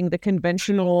 like having the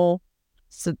conventional,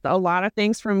 so a lot of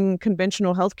things from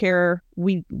conventional healthcare,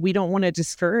 we don't want to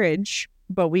discourage,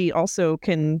 but we also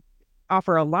can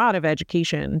offer a lot of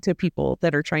education to people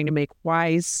that are trying to make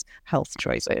wise health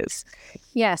choices.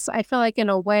 Yes, I feel like in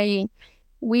a way,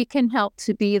 we can help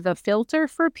to be the filter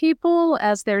for people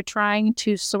as they're trying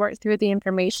to sort through the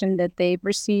information that they've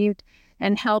received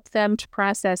and help them to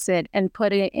process it and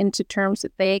put it into terms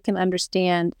that they can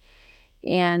understand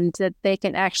and that they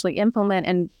can actually implement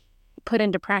and put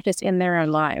into practice in their own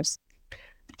lives.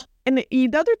 And the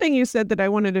other thing you said that I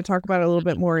wanted to talk about a little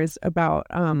bit more is about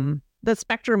the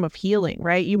spectrum of healing,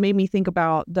 right? You made me think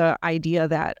about the idea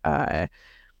that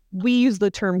we use the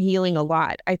term healing a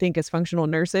lot, I think, as functional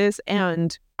nurses.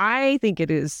 And I think it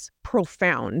is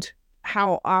profound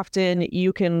how often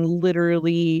you can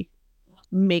literally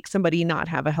make somebody not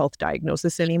have a health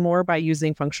diagnosis anymore by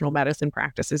using functional medicine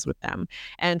practices with them.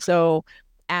 And so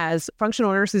as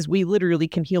functional nurses, we literally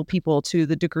can heal people to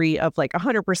the degree of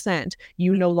 100%,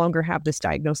 you no longer have this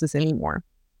diagnosis anymore.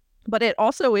 But it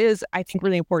also is, I think,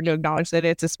 really important to acknowledge that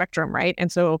it's a spectrum, right?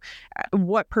 And so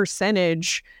what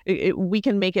percentage we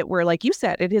can make it where, like you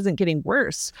said, it isn't getting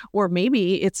worse, or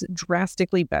maybe it's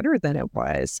drastically better than it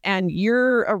was. And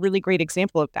you're a really great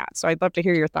example of that. So I'd love to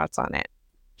hear your thoughts on it.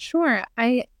 Sure.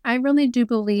 I really do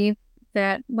believe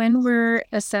that when we're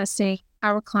assessing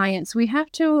our clients, we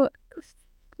have to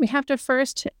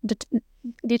first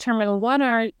determine what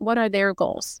are their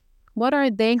goals. What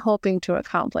are they hoping to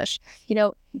accomplish?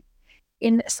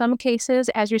 In some cases,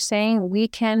 as you're saying, we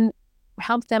can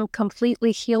help them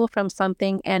completely heal from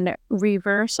something and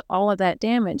reverse all of that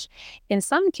damage. In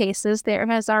some cases, there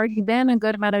has already been a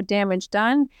good amount of damage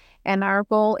done, and our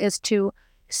goal is to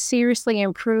seriously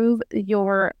improve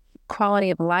your quality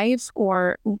of life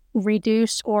or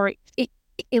reduce or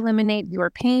eliminate your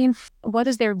pain. What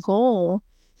is their goal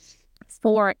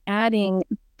for adding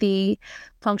the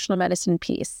functional medicine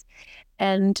piece?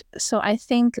 And so I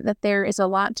think that there is a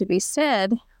lot to be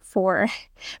said for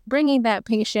bringing that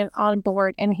patient on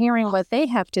board and hearing what they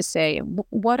have to say.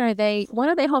 What are they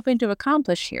hoping to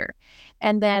accomplish here?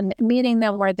 And then meeting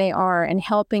them where they are and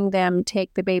helping them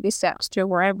take the baby steps to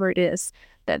wherever it is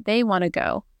that they want to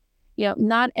go.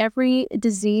 Not every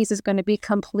disease is going to be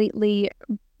completely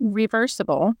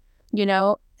reversible.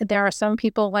 There are some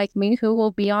people like me who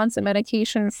will be on some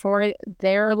medication for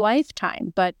their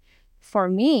lifetime. But for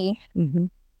me,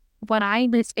 when I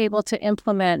was able to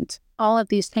implement all of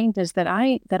these changes that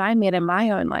I made in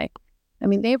my own life, I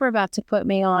mean, they were about to put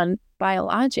me on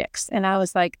biologics. And I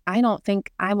was like, I don't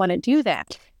think I want to do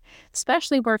that,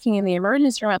 especially working in the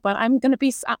emergency room. But I'm just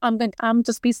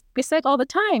be sick all the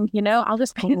time. I'll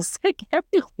just be sick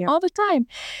all the time.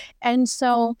 And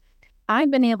so I've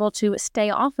been able to stay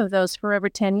off of those for over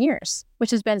 10 years,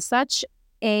 which has been such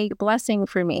a blessing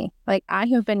for me. Like, I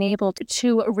have been able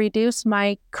to reduce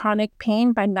my chronic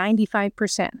pain by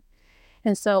 95%.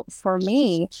 And so for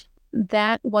me,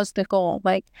 that was the goal.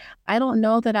 Like, I don't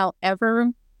know that I'll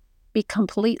ever be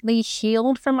completely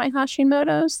healed from my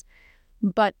Hashimoto's,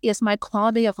 but is my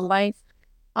quality of life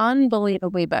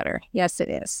unbelievably better? Yes, it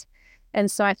is.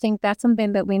 And so I think that's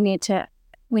something that we need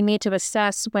to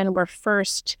assess when we're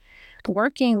first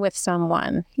working with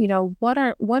someone. You know, what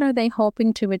are they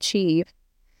hoping to achieve?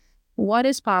 What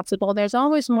is possible? There's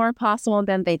always more possible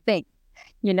than they think,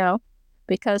 you know,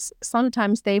 because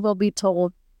sometimes they will be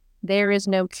told there is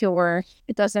no cure.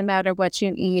 It doesn't matter what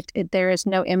you eat. There is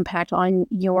no impact on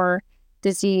your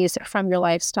disease from your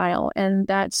lifestyle. And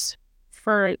that's,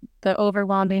 for the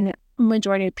overwhelming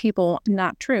majority of people,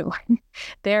 not true.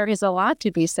 There is a lot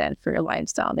to be said for your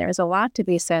lifestyle. There is a lot to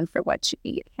be said for what you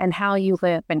eat and how you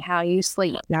live and how you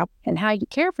sleep. Yep. And how you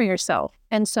care for yourself.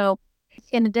 And so,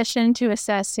 in addition to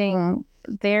assessing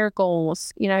their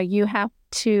goals, you know, you have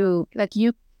to, like,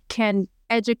 you can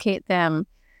educate them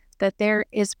that there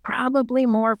is probably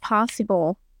more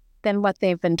possible than what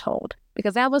they've been told.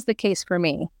 Because that was the case for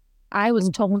me. I was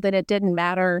told that it didn't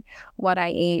matter what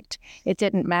I ate. It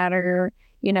didn't matter,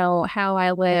 you know, how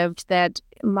I lived, that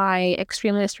my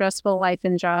extremely stressful life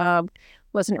and job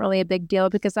wasn't really a big deal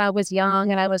because I was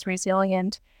young and I was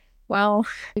resilient. Well,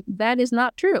 that is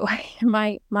not true.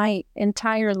 My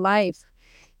entire life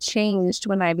changed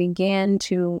when I began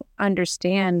to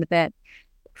understand that,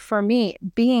 for me,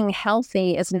 being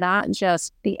healthy is not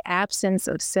just the absence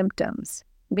of symptoms.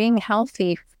 Being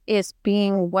healthy is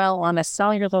being well on a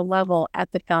cellular level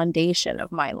at the foundation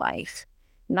of my life,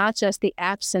 not just the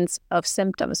absence of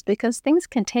symptoms, because things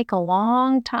can take a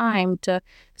long time to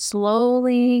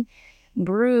slowly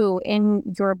brew in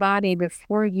your body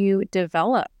before you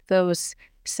develop those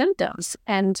symptoms.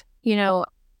 And, you know,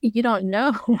 you don't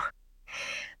know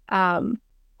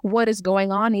what is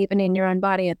going on even in your own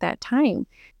body at that time.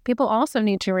 People also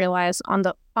need to realize on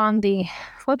the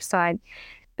flip side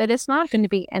that it's not going to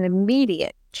be an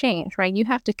immediate change, right? You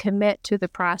have to commit to the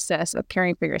process of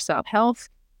caring for yourself. Health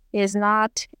is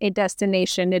not a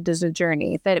destination, it is a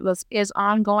journey that is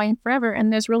ongoing forever,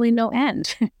 and there's really no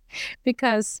end.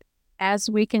 Because as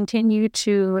we continue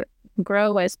to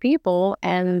grow as people,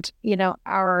 and, you know,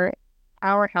 our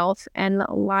health and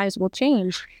lives will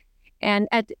change. And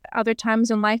at other times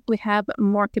in life, we have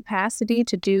more capacity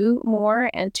to do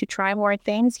more and to try more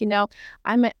things. You know,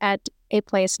 I'm at a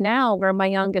place now where my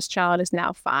youngest child is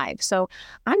now 5. So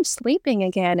I'm sleeping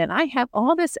again and I have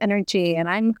all this energy, and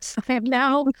I'm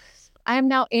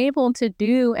now able to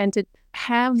do and to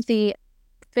have the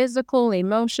physical,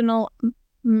 emotional,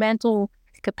 mental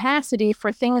capacity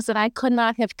for things that I could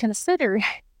not have considered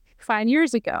 5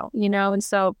 years ago, you know. And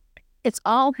so it's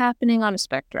all happening on a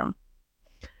spectrum.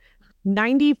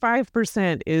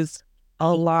 95% is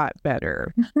a lot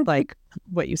better, like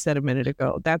what you said a minute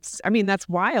ago. That's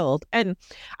wild. And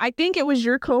I think it was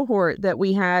your cohort that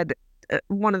we had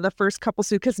one of the first couple,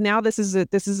 because now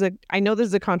I know this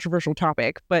is a controversial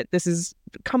topic, but this has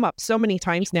come up so many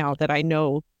times now that I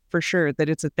know for sure that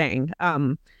it's a thing.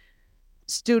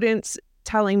 Students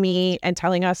telling me and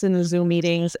telling us in the Zoom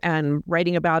meetings and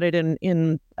writing about it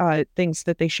in things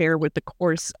that they share with the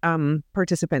course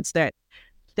participants, that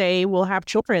they will have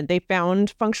children. They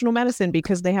found functional medicine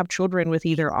because they have children with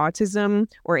either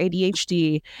autism or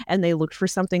ADHD, and they looked for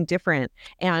something different.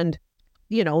 And,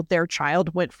 you know, their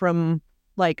child went from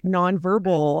like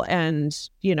nonverbal and,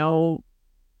 you know,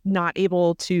 not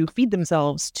able to feed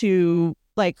themselves to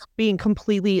like being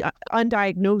completely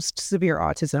undiagnosed severe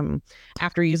autism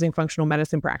after using functional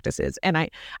medicine practices. And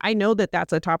I know that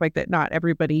that's a topic that not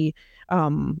everybody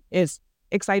is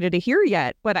excited to hear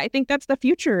yet, but I think that's the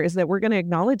future, is that we're going to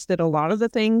acknowledge that a lot of the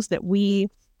things that we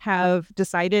have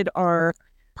decided are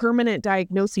permanent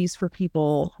diagnoses for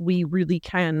people, we really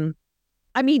can.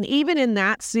 I mean, even in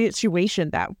that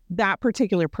situation, that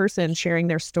particular person sharing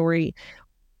their story,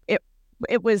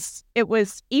 it was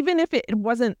even if it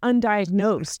wasn't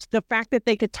undiagnosed, the fact that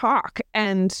they could talk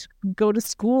and go to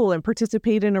school and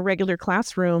participate in a regular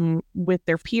classroom with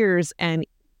their peers and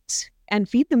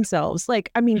feed themselves.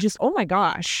 Like, I mean, just, oh my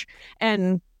gosh.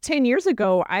 And 10 years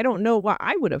ago, I don't know what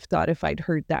I would have thought if I'd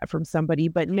heard that from somebody.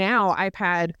 But now I've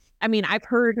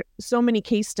heard so many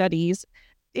case studies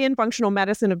in functional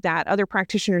medicine of that, other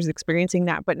practitioners experiencing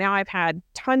that. But now I've had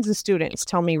tons of students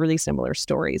tell me really similar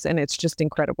stories, and it's just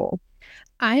incredible.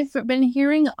 I've been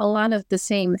hearing a lot of the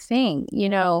same thing. You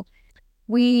know,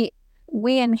 we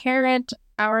inherit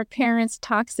our parents'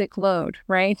 toxic load,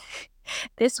 right?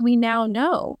 This we now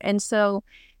know. And so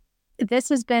this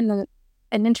has been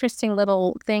an interesting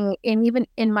little thing, and even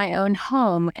in my own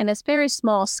home, and it's very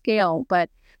small scale, but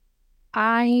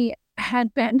I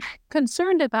had been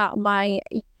concerned about my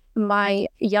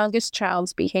youngest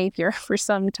child's behavior for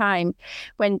some time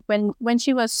when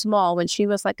she was small, when she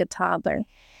was like a toddler.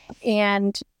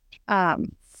 And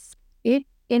it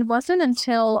wasn't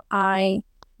until I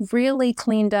really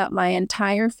cleaned up my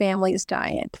entire family's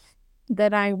diet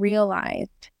that I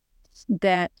realized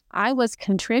that I was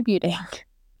contributing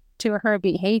to her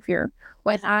behavior.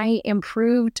 When I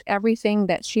improved everything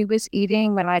that she was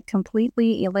eating, when I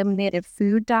completely eliminated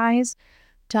food dyes,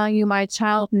 tell you my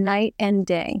child night and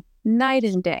day,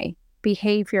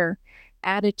 behavior,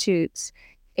 attitudes,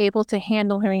 able to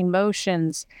handle her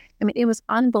emotions. I mean, it was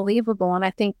unbelievable. And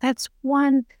I think that's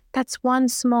one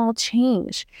small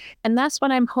change. And that's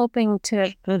what I'm hoping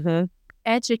to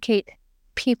educate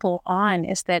people on,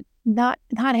 is that not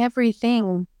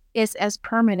everything is as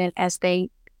permanent as they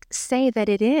say that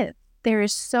it is. There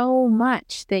is so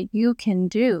much that you can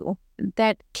do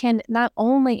that can not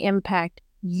only impact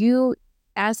you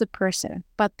as a person,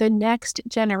 but the next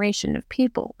generation of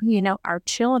people, our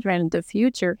children, the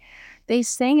future. They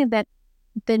say that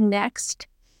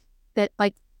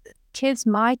like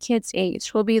my kids'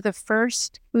 age will be the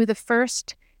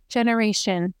first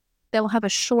generation that will have a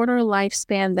shorter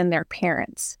lifespan than their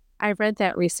parents. I read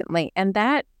that recently, and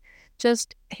that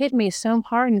just hit me so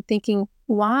hard in thinking,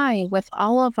 why, with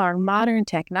all of our modern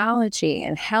technology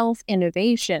and health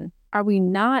innovation, are we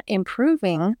not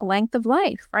improving length of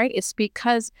life, right? It's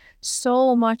because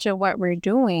so much of what we're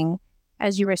doing,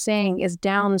 as you were saying, is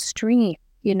downstream.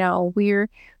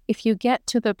 If you get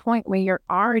to the point where you're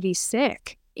already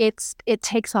sick, it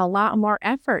takes a lot more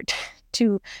effort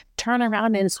to turn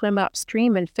around and swim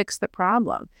upstream and fix the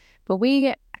problem. But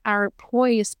we are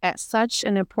poised at such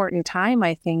an important time,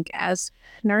 I think, as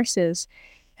nurses,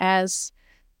 as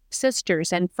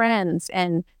sisters and friends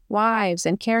and wives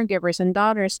and caregivers and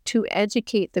daughters, to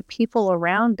educate the people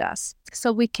around us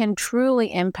so we can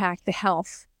truly impact the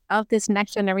health of this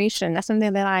next generation. That's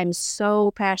something that I'm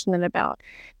so passionate about,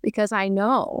 because I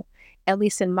know, at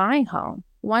least in my home,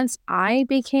 once I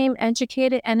became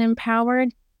educated and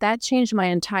empowered, that changed my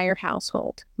entire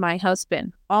household. My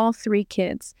husband, all 3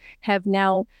 kids have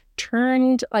now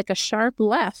turned like a sharp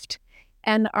left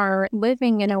and are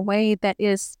living in a way that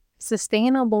is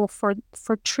sustainable for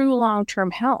true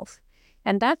long-term health.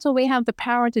 And that's what we have the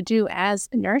power to do as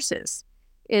nurses,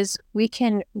 is we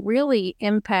can really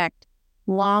impact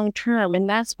long-term. And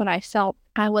that's what I felt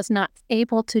I was not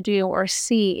able to do or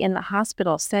see in the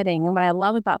hospital setting. And what I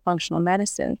love about functional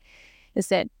medicine is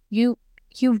that you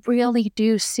really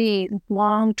do see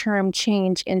long-term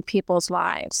change in people's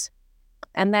lives.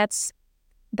 And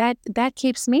that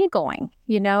keeps me going.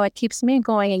 It keeps me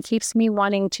going and keeps me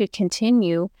wanting to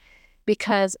continue,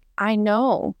 because I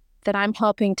know that I'm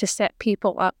helping to set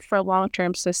people up for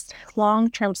long-term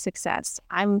success.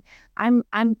 I'm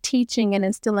teaching and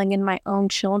instilling in my own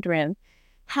children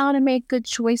how to make good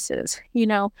choices,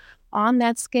 on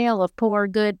that scale of poor,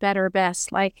 good, better,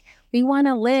 best. Like, we want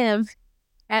to live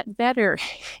at better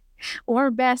or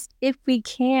best if we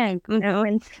can,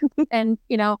 and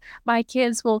my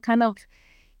kids will kind of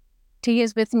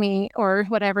tease with me or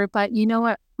whatever, but you know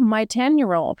what? My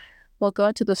 10-year-old will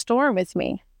go to the store with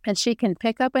me, and she can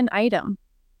pick up an item,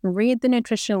 read the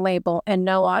nutrition label, and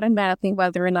know automatically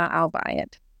whether or not I'll buy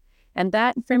it. And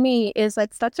that, for me, is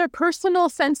like such a personal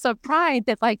sense of pride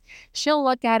that, like, she'll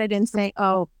look at it and say,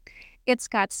 oh, it's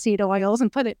got seed oils,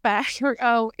 and put it back, or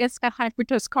oh, it's got high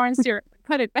fructose corn syrup,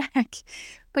 put it back.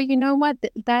 But you know what?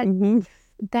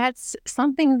 That's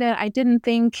something that I didn't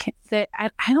think that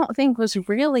I don't think was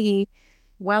really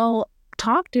well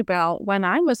talked about when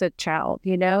I was a child.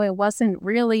 It wasn't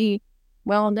really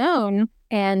well known.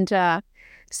 And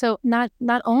so not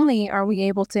only are we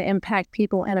able to impact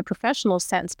people in a professional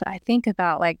sense, but I think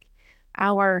about like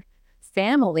our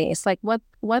families, like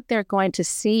what they're going to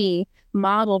see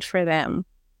modeled for them,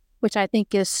 which I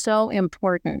think is so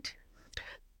important.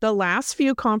 The last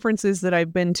few conferences that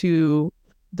I've been to,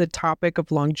 the topic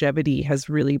of longevity has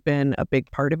really been a big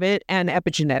part of it. And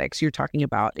epigenetics, you're talking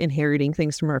about inheriting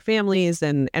things from our families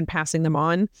and passing them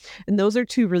on. And those are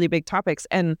 2 really big topics.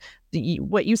 And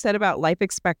what you said about life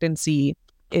expectancy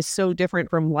is so different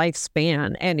from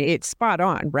lifespan, and it's spot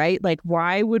on, right? Like,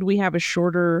 why would we have a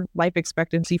shorter life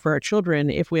expectancy for our children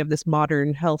if we have this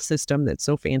modern health system that's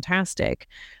so fantastic?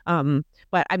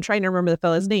 But I'm trying to remember the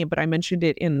fellow's name, but I mentioned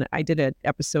it I did an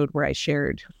episode where I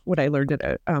shared what I learned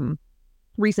at a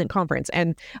recent conference,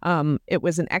 and it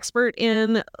was an expert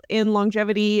in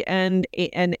longevity and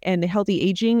healthy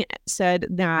aging, said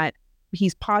that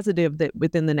he's positive that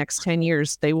within the next 10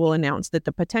 years, they will announce that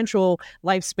the potential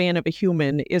lifespan of a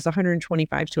human is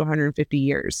 125 to 150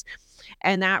 years.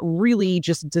 And that really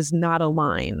just does not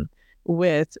align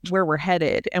with where we're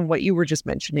headed and what you were just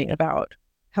mentioning about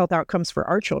health outcomes for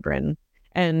our children.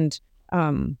 And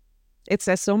it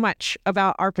says so much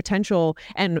about our potential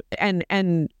and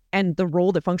the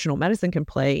role that functional medicine can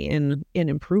play in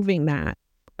improving that.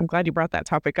 I'm glad you brought that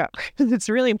topic up because it's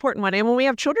a really important one. And when we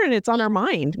have children, it's on our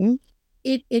mind.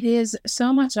 It is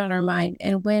so much on our mind.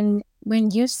 And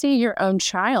when you see your own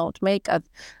child make a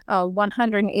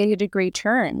 180-degree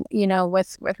turn,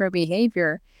 with her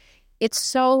behavior, it's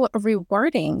so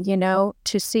rewarding,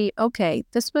 to see, okay,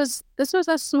 this was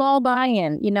a small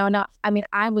buy-in,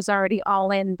 I was already all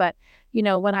in, but,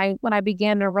 when I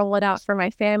began to roll it out for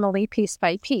my family piece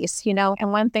by piece,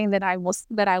 and one thing that I will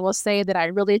say that I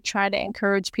really try to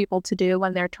encourage people to do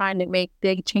when they're trying to make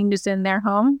big changes in their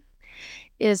home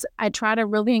is I try to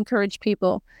really encourage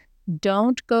people,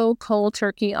 don't go cold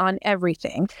turkey on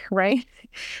everything, right?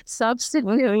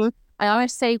 Substitute. I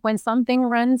always say when something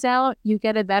runs out, you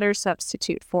get a better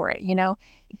substitute for it.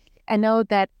 I know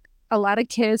that a lot of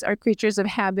kids are creatures of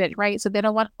habit, right? So they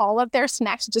don't want all of their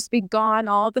snacks to just be gone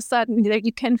all of a sudden.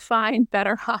 You can find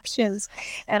better options.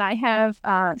 And I have,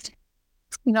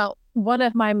 one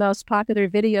of my most popular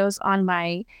videos on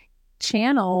my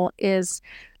channel is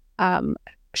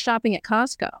shopping at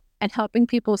Costco and helping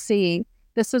people see,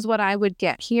 this is what I would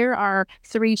get. Here are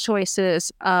 3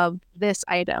 choices of this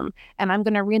item. And I'm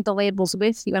going to read the labels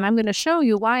with you. And I'm going to show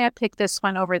you why I picked this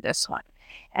one over this one.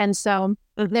 And so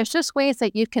there's just ways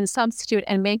that you can substitute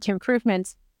and make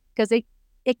improvements because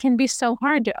it can be so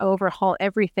hard to overhaul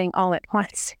everything all at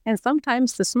once. And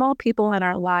sometimes the small people in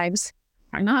our lives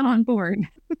are not on board.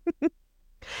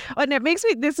 And it makes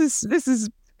me, this is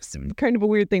kind of a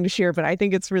weird thing to share, but I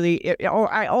think it's really,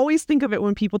 I always think of it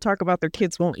when people talk about their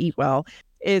kids won't eat well,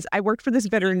 is I worked for this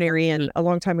veterinarian a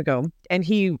long time ago, and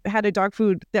he had a dog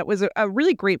food that was a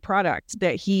really great product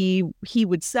that he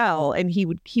would sell, and he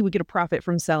would get a profit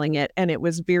from selling it. And it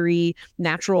was very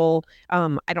natural.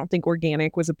 I don't think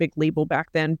organic was a big label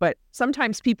back then, but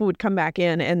sometimes people would come back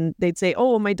in and they'd say,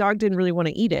 oh, my dog didn't really want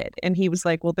to eat it. And he was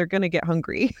like, well, they're going to get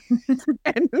hungry.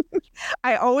 And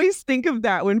I always think of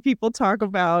that when people talk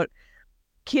about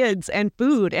kids and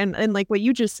food and like what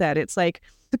you just said. It's like,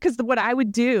 because what I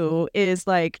would do is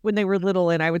like when they were little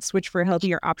and I would switch for a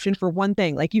healthier option for one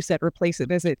thing, like you said, replace it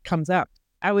as it comes up.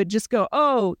 I would just go,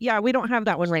 oh, yeah, we don't have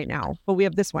that one right now, but we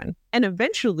have this one. And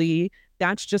eventually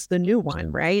that's just the new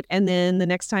one, right? And then the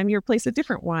next time you replace a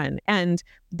different one. And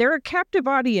they're a captive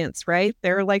audience, right?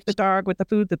 They're like the dog with the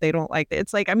food that they don't like.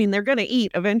 It's like, I mean, they're going to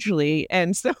eat eventually.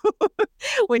 And so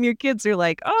when your kids are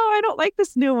like, oh, I don't like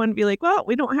this new one, be like, well,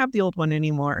 we don't have the old one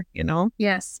anymore,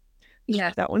 Yes.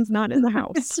 Yeah, that one's not in the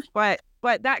house. but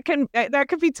that can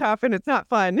be tough, and it's not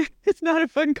fun. It's not a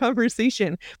fun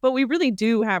conversation. But we really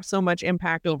do have so much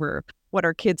impact over what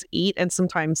our kids eat, and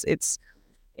sometimes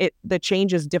the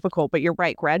change is difficult. But you're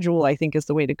right, gradual I think is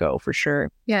the way to go for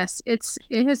sure. Yes, it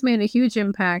has made a huge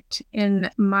impact in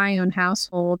my own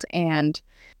household, and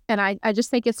I just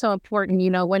think it's so important.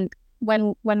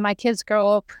 When my kids grow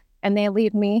up and they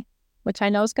leave me, which I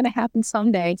know is going to happen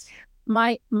someday.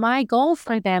 My goal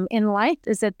for them in life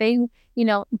is that they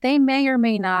may or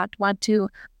may not want to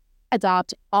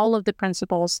adopt all of the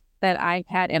principles that I've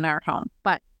had in our home.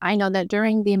 But I know that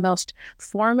during the most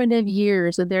formative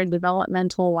years of their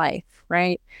developmental life,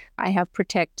 right, I have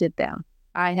protected them.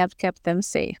 I have kept them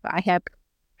safe. I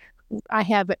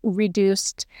have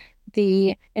reduced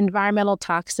the environmental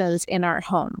toxins in our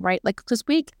home, right? Like, because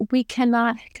we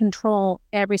cannot control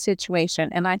every situation.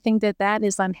 And I think that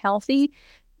is unhealthy,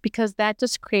 because that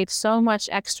just creates so much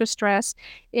extra stress.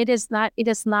 It is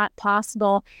not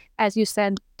possible, as you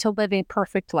said, to live a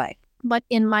perfect life. But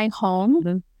in my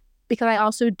home, because I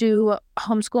also do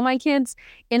homeschool my kids,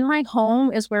 in my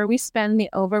home is where we spend the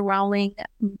overwhelming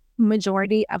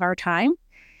majority of our time.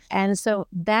 And so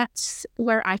that's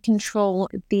where I control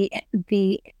the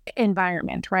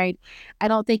environment, right? I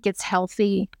don't think it's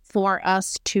healthy for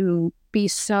us to be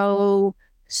so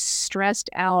stressed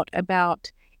out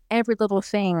about every little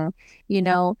thing.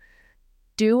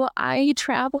 Do I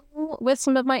travel with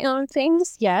some of my own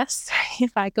things? Yes.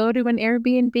 If I go to an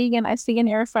Airbnb and I see an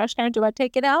air freshener, do I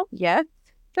take it out? Yes.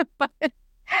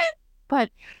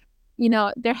 But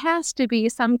there has to be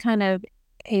some kind of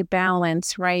a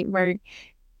balance, right? Where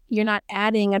you're not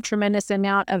adding a tremendous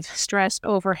amount of stress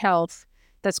over health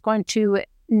that's going to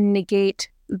negate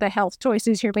the health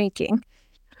choices you're making.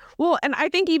 Well, and I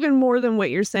think even more than what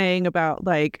you're saying about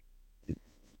like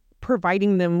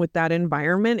providing them with that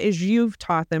environment is you've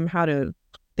taught them how to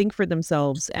think for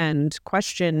themselves and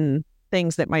question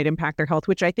things that might impact their health,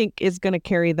 which I think is going to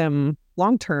carry them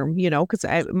long term, because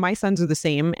my sons are the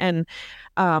same, and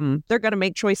they're going to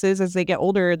make choices as they get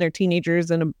older. They're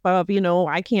teenagers and above.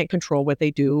 I can't control what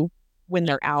they do when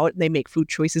they're out. They make food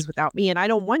choices without me, and I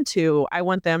don't want to. I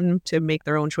want them to make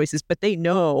their own choices, but they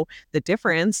know the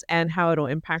difference and how it'll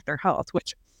impact their health,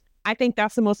 which I think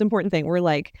that's the most important thing. We're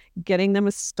like getting them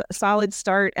a solid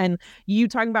start. And you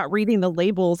talking about reading the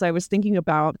labels, I was thinking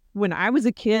about when I was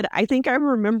a kid. I think I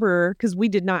remember, because we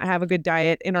did not have a good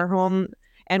diet in our home,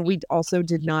 and we also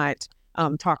did not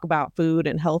talk about food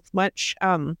and health much.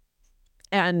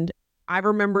 And I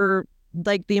remember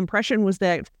like the impression was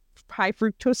that high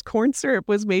fructose corn syrup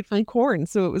was made from corn,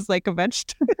 so it was like a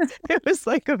vegetable. It was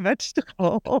like a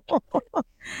vegetable.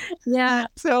 Yeah.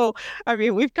 So I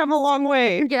mean, we've come a long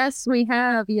way. Yes, we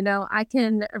have. I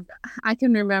can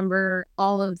remember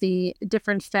all of the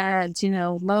different fads.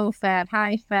 Low fat,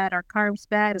 high fat, are carbs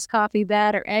bad? Is coffee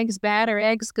bad? Are eggs bad? Are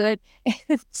eggs good?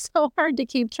 It's so hard to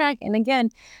keep track. And again,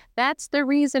 that's the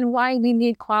reason why we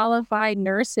need qualified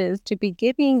nurses to be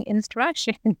giving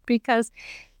instruction, because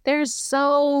there's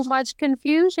so much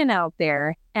confusion out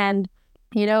there. And,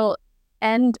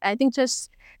 and I think just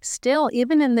still,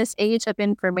 even in this age of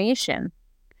information,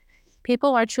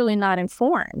 people are truly not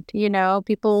informed.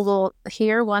 People will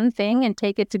hear one thing and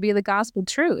take it to be the gospel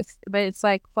truth. But it's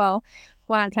like, well,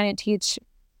 what I'm trying to teach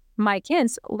my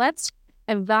kids, let's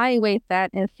evaluate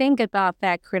that and think about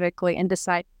that critically and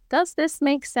decide, does this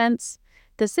make sense?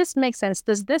 Does this make sense?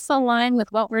 Does this align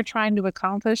with what we're trying to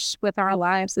accomplish with our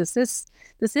lives? Does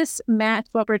this match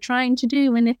what we're trying to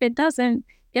do? And if it doesn't,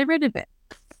 get rid of it.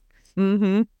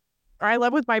 Mm-hmm. I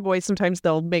love with my boys, sometimes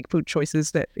they'll make food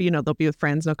choices that, they'll be with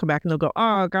friends and they'll come back and they'll go,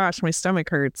 oh gosh, my stomach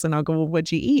hurts. And I'll go, well,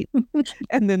 what'd you eat?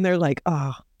 And then they're like,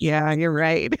 oh yeah, you're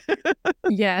right.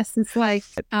 Yes. It's like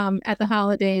at the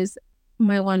holidays,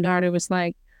 my one daughter was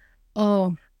like,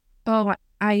 oh,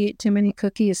 I ate too many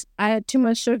cookies. I had too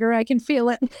much sugar. I can feel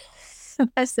it.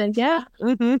 I said, yeah,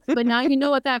 but now you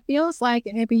know what that feels like,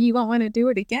 and maybe you won't want to do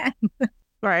it again.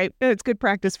 Right. It's good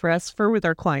practice for us with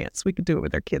our clients. We could do it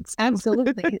with our kids.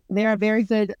 Absolutely. They're a very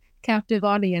good captive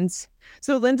audience.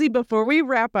 So, Lindsey, before we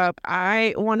wrap up,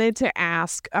 I wanted to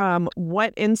ask,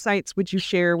 what insights would you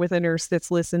share with a nurse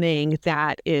that's listening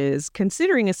that is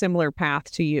considering a similar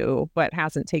path to you, but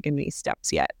hasn't taken these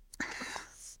steps yet?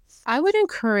 I would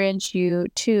encourage you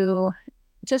to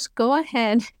just go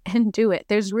ahead and do it.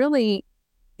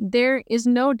 There is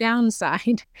no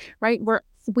downside, right?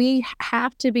 We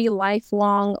have to be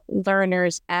lifelong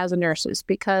learners as nurses,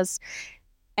 because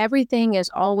everything is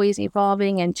always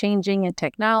evolving and changing, and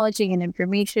technology and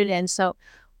information. And so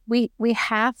we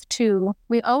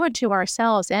owe it to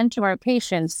ourselves and to our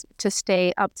patients to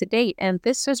stay up to date. And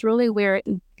this is really where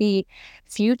the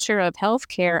future of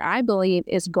healthcare, I believe,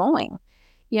 is going.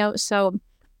 So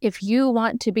if you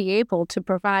want to be able to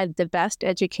provide the best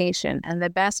education and the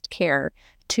best care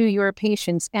to your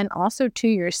patients and also to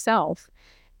yourself,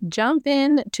 jump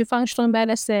in to functional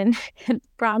medicine and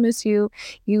promise you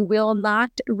will not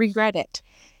regret it.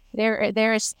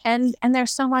 There's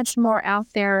so much more out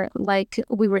there, like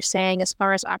we were saying, as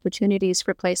far as opportunities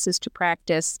for places to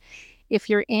practice. If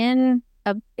you're in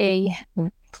a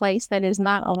place that is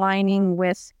not aligning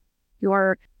with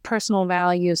your personal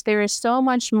values, there is so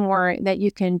much more that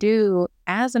you can do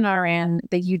as an RN,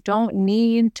 that you don't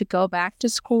need to go back to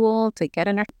school to get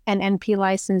an NP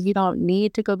license. You don't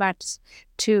need to go back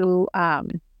to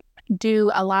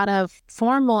do a lot of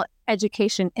formal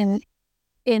education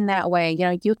in that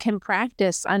way. You can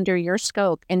practice under your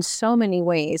scope in so many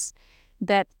ways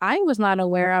that I was not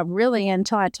aware of really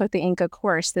until I took the INCA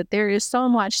course, that there is so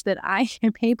much that I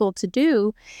am able to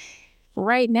do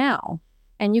right now.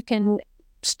 And you can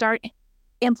start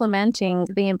implementing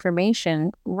the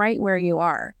information right where you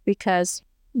are, because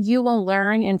you will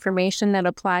learn information that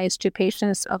applies to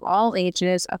patients of all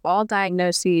ages, of all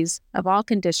diagnoses, of all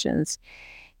conditions.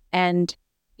 And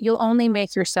you'll only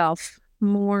make yourself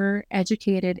more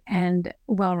educated and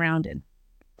well-rounded.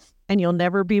 And you'll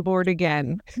never be bored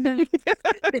again.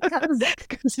 Because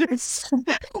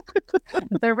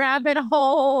the rabbit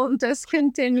hole just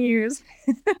continues.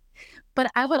 But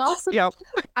I would also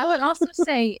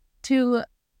say to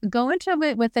go into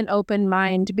it with an open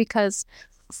mind, because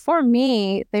for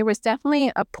me, there was definitely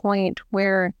a point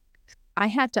where I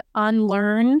had to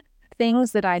unlearn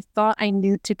things that I thought I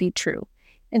knew to be true.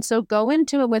 And so go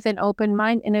into it with an open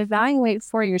mind and evaluate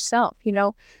for yourself.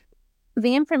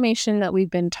 The information that we've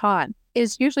been taught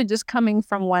is usually just coming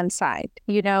from one side,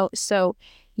 so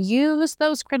use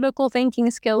those critical thinking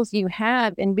skills you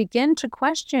have and begin to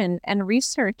question and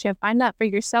research and find out for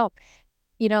yourself.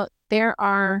 There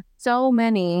are so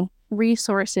many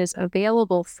resources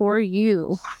available for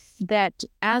you that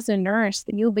as a nurse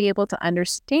that you'll be able to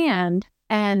understand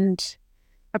and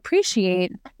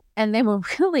appreciate, and they will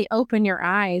really open your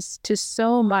eyes to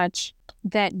so much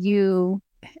that you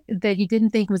didn't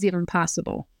think was even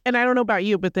possible. And I don't know about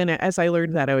you, but then as I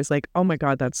learned that, I was like, oh my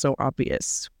God, that's so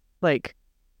obvious. Like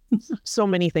so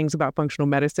many things about functional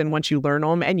medicine, once you learn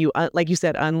them and you, like you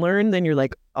said, unlearn, then you're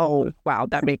like, oh, wow,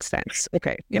 that makes sense.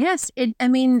 Okay. Yep. Yes.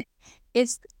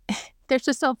 There's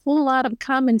just a whole lot of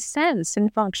common sense in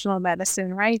functional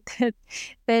medicine, right?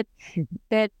 That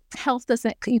health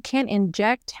you can't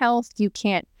inject health, you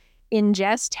can't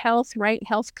ingest health, right?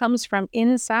 Health comes from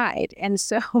inside. And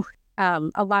so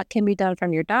a lot can be done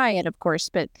from your diet, of course,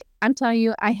 but I'm telling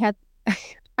you, I had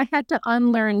to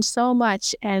unlearn so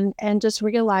much and just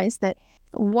realize that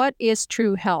what is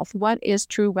true health? What is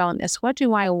true wellness? What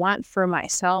do I want for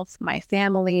myself, my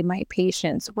family, my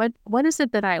patients? What is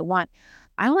it that I want?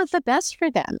 I want the best for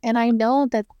them. And I know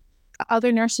that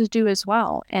other nurses do as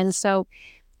well. And so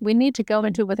we need to go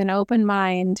into it with an open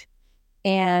mind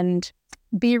and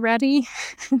be ready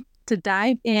to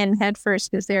dive in head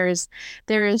first, because there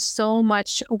is so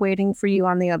much waiting for you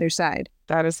on the other side.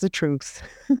 That is the truth.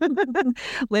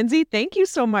 Lindsey, thank you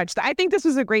so much. I think this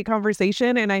was a great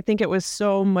conversation, and I think it was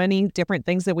so many different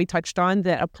things that we touched on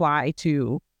that apply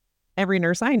to every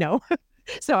nurse I know.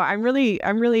 So I'm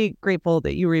really grateful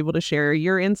that you were able to share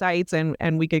your insights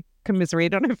and we could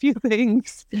commiserate on a few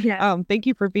things. Yeah. Thank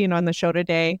you for being on the show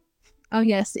today. Oh,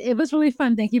 yes. It was really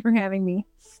fun. Thank you for having me.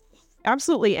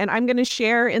 Absolutely. And I'm going to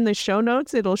share in the show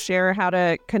notes, it'll share how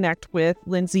to connect with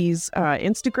Lindsey's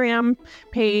Instagram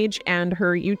page and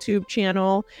her YouTube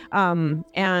channel.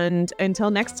 And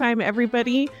until next time,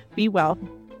 everybody, be well.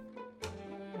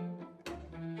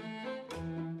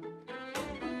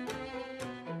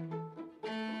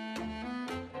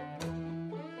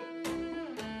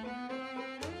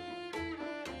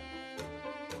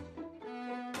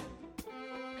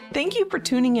 Thank you for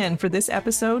tuning in for this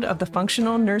episode of the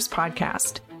Functional Nurse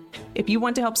Podcast. If you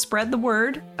want to help spread the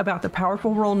word about the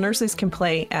powerful role nurses can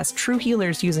play as true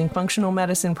healers using functional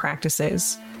medicine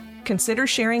practices, consider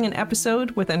sharing an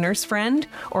episode with a nurse friend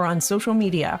or on social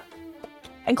media.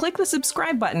 And click the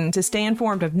subscribe button to stay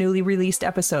informed of newly released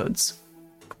episodes.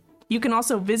 You can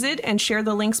also visit and share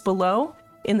the links below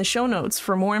in the show notes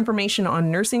for more information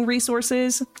on nursing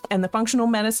resources and the Functional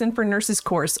Medicine for Nurses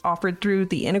course offered through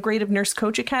the Integrative Nurse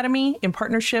Coach Academy in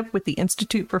partnership with the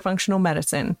Institute for Functional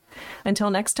Medicine. Until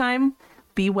next time,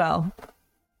 be well.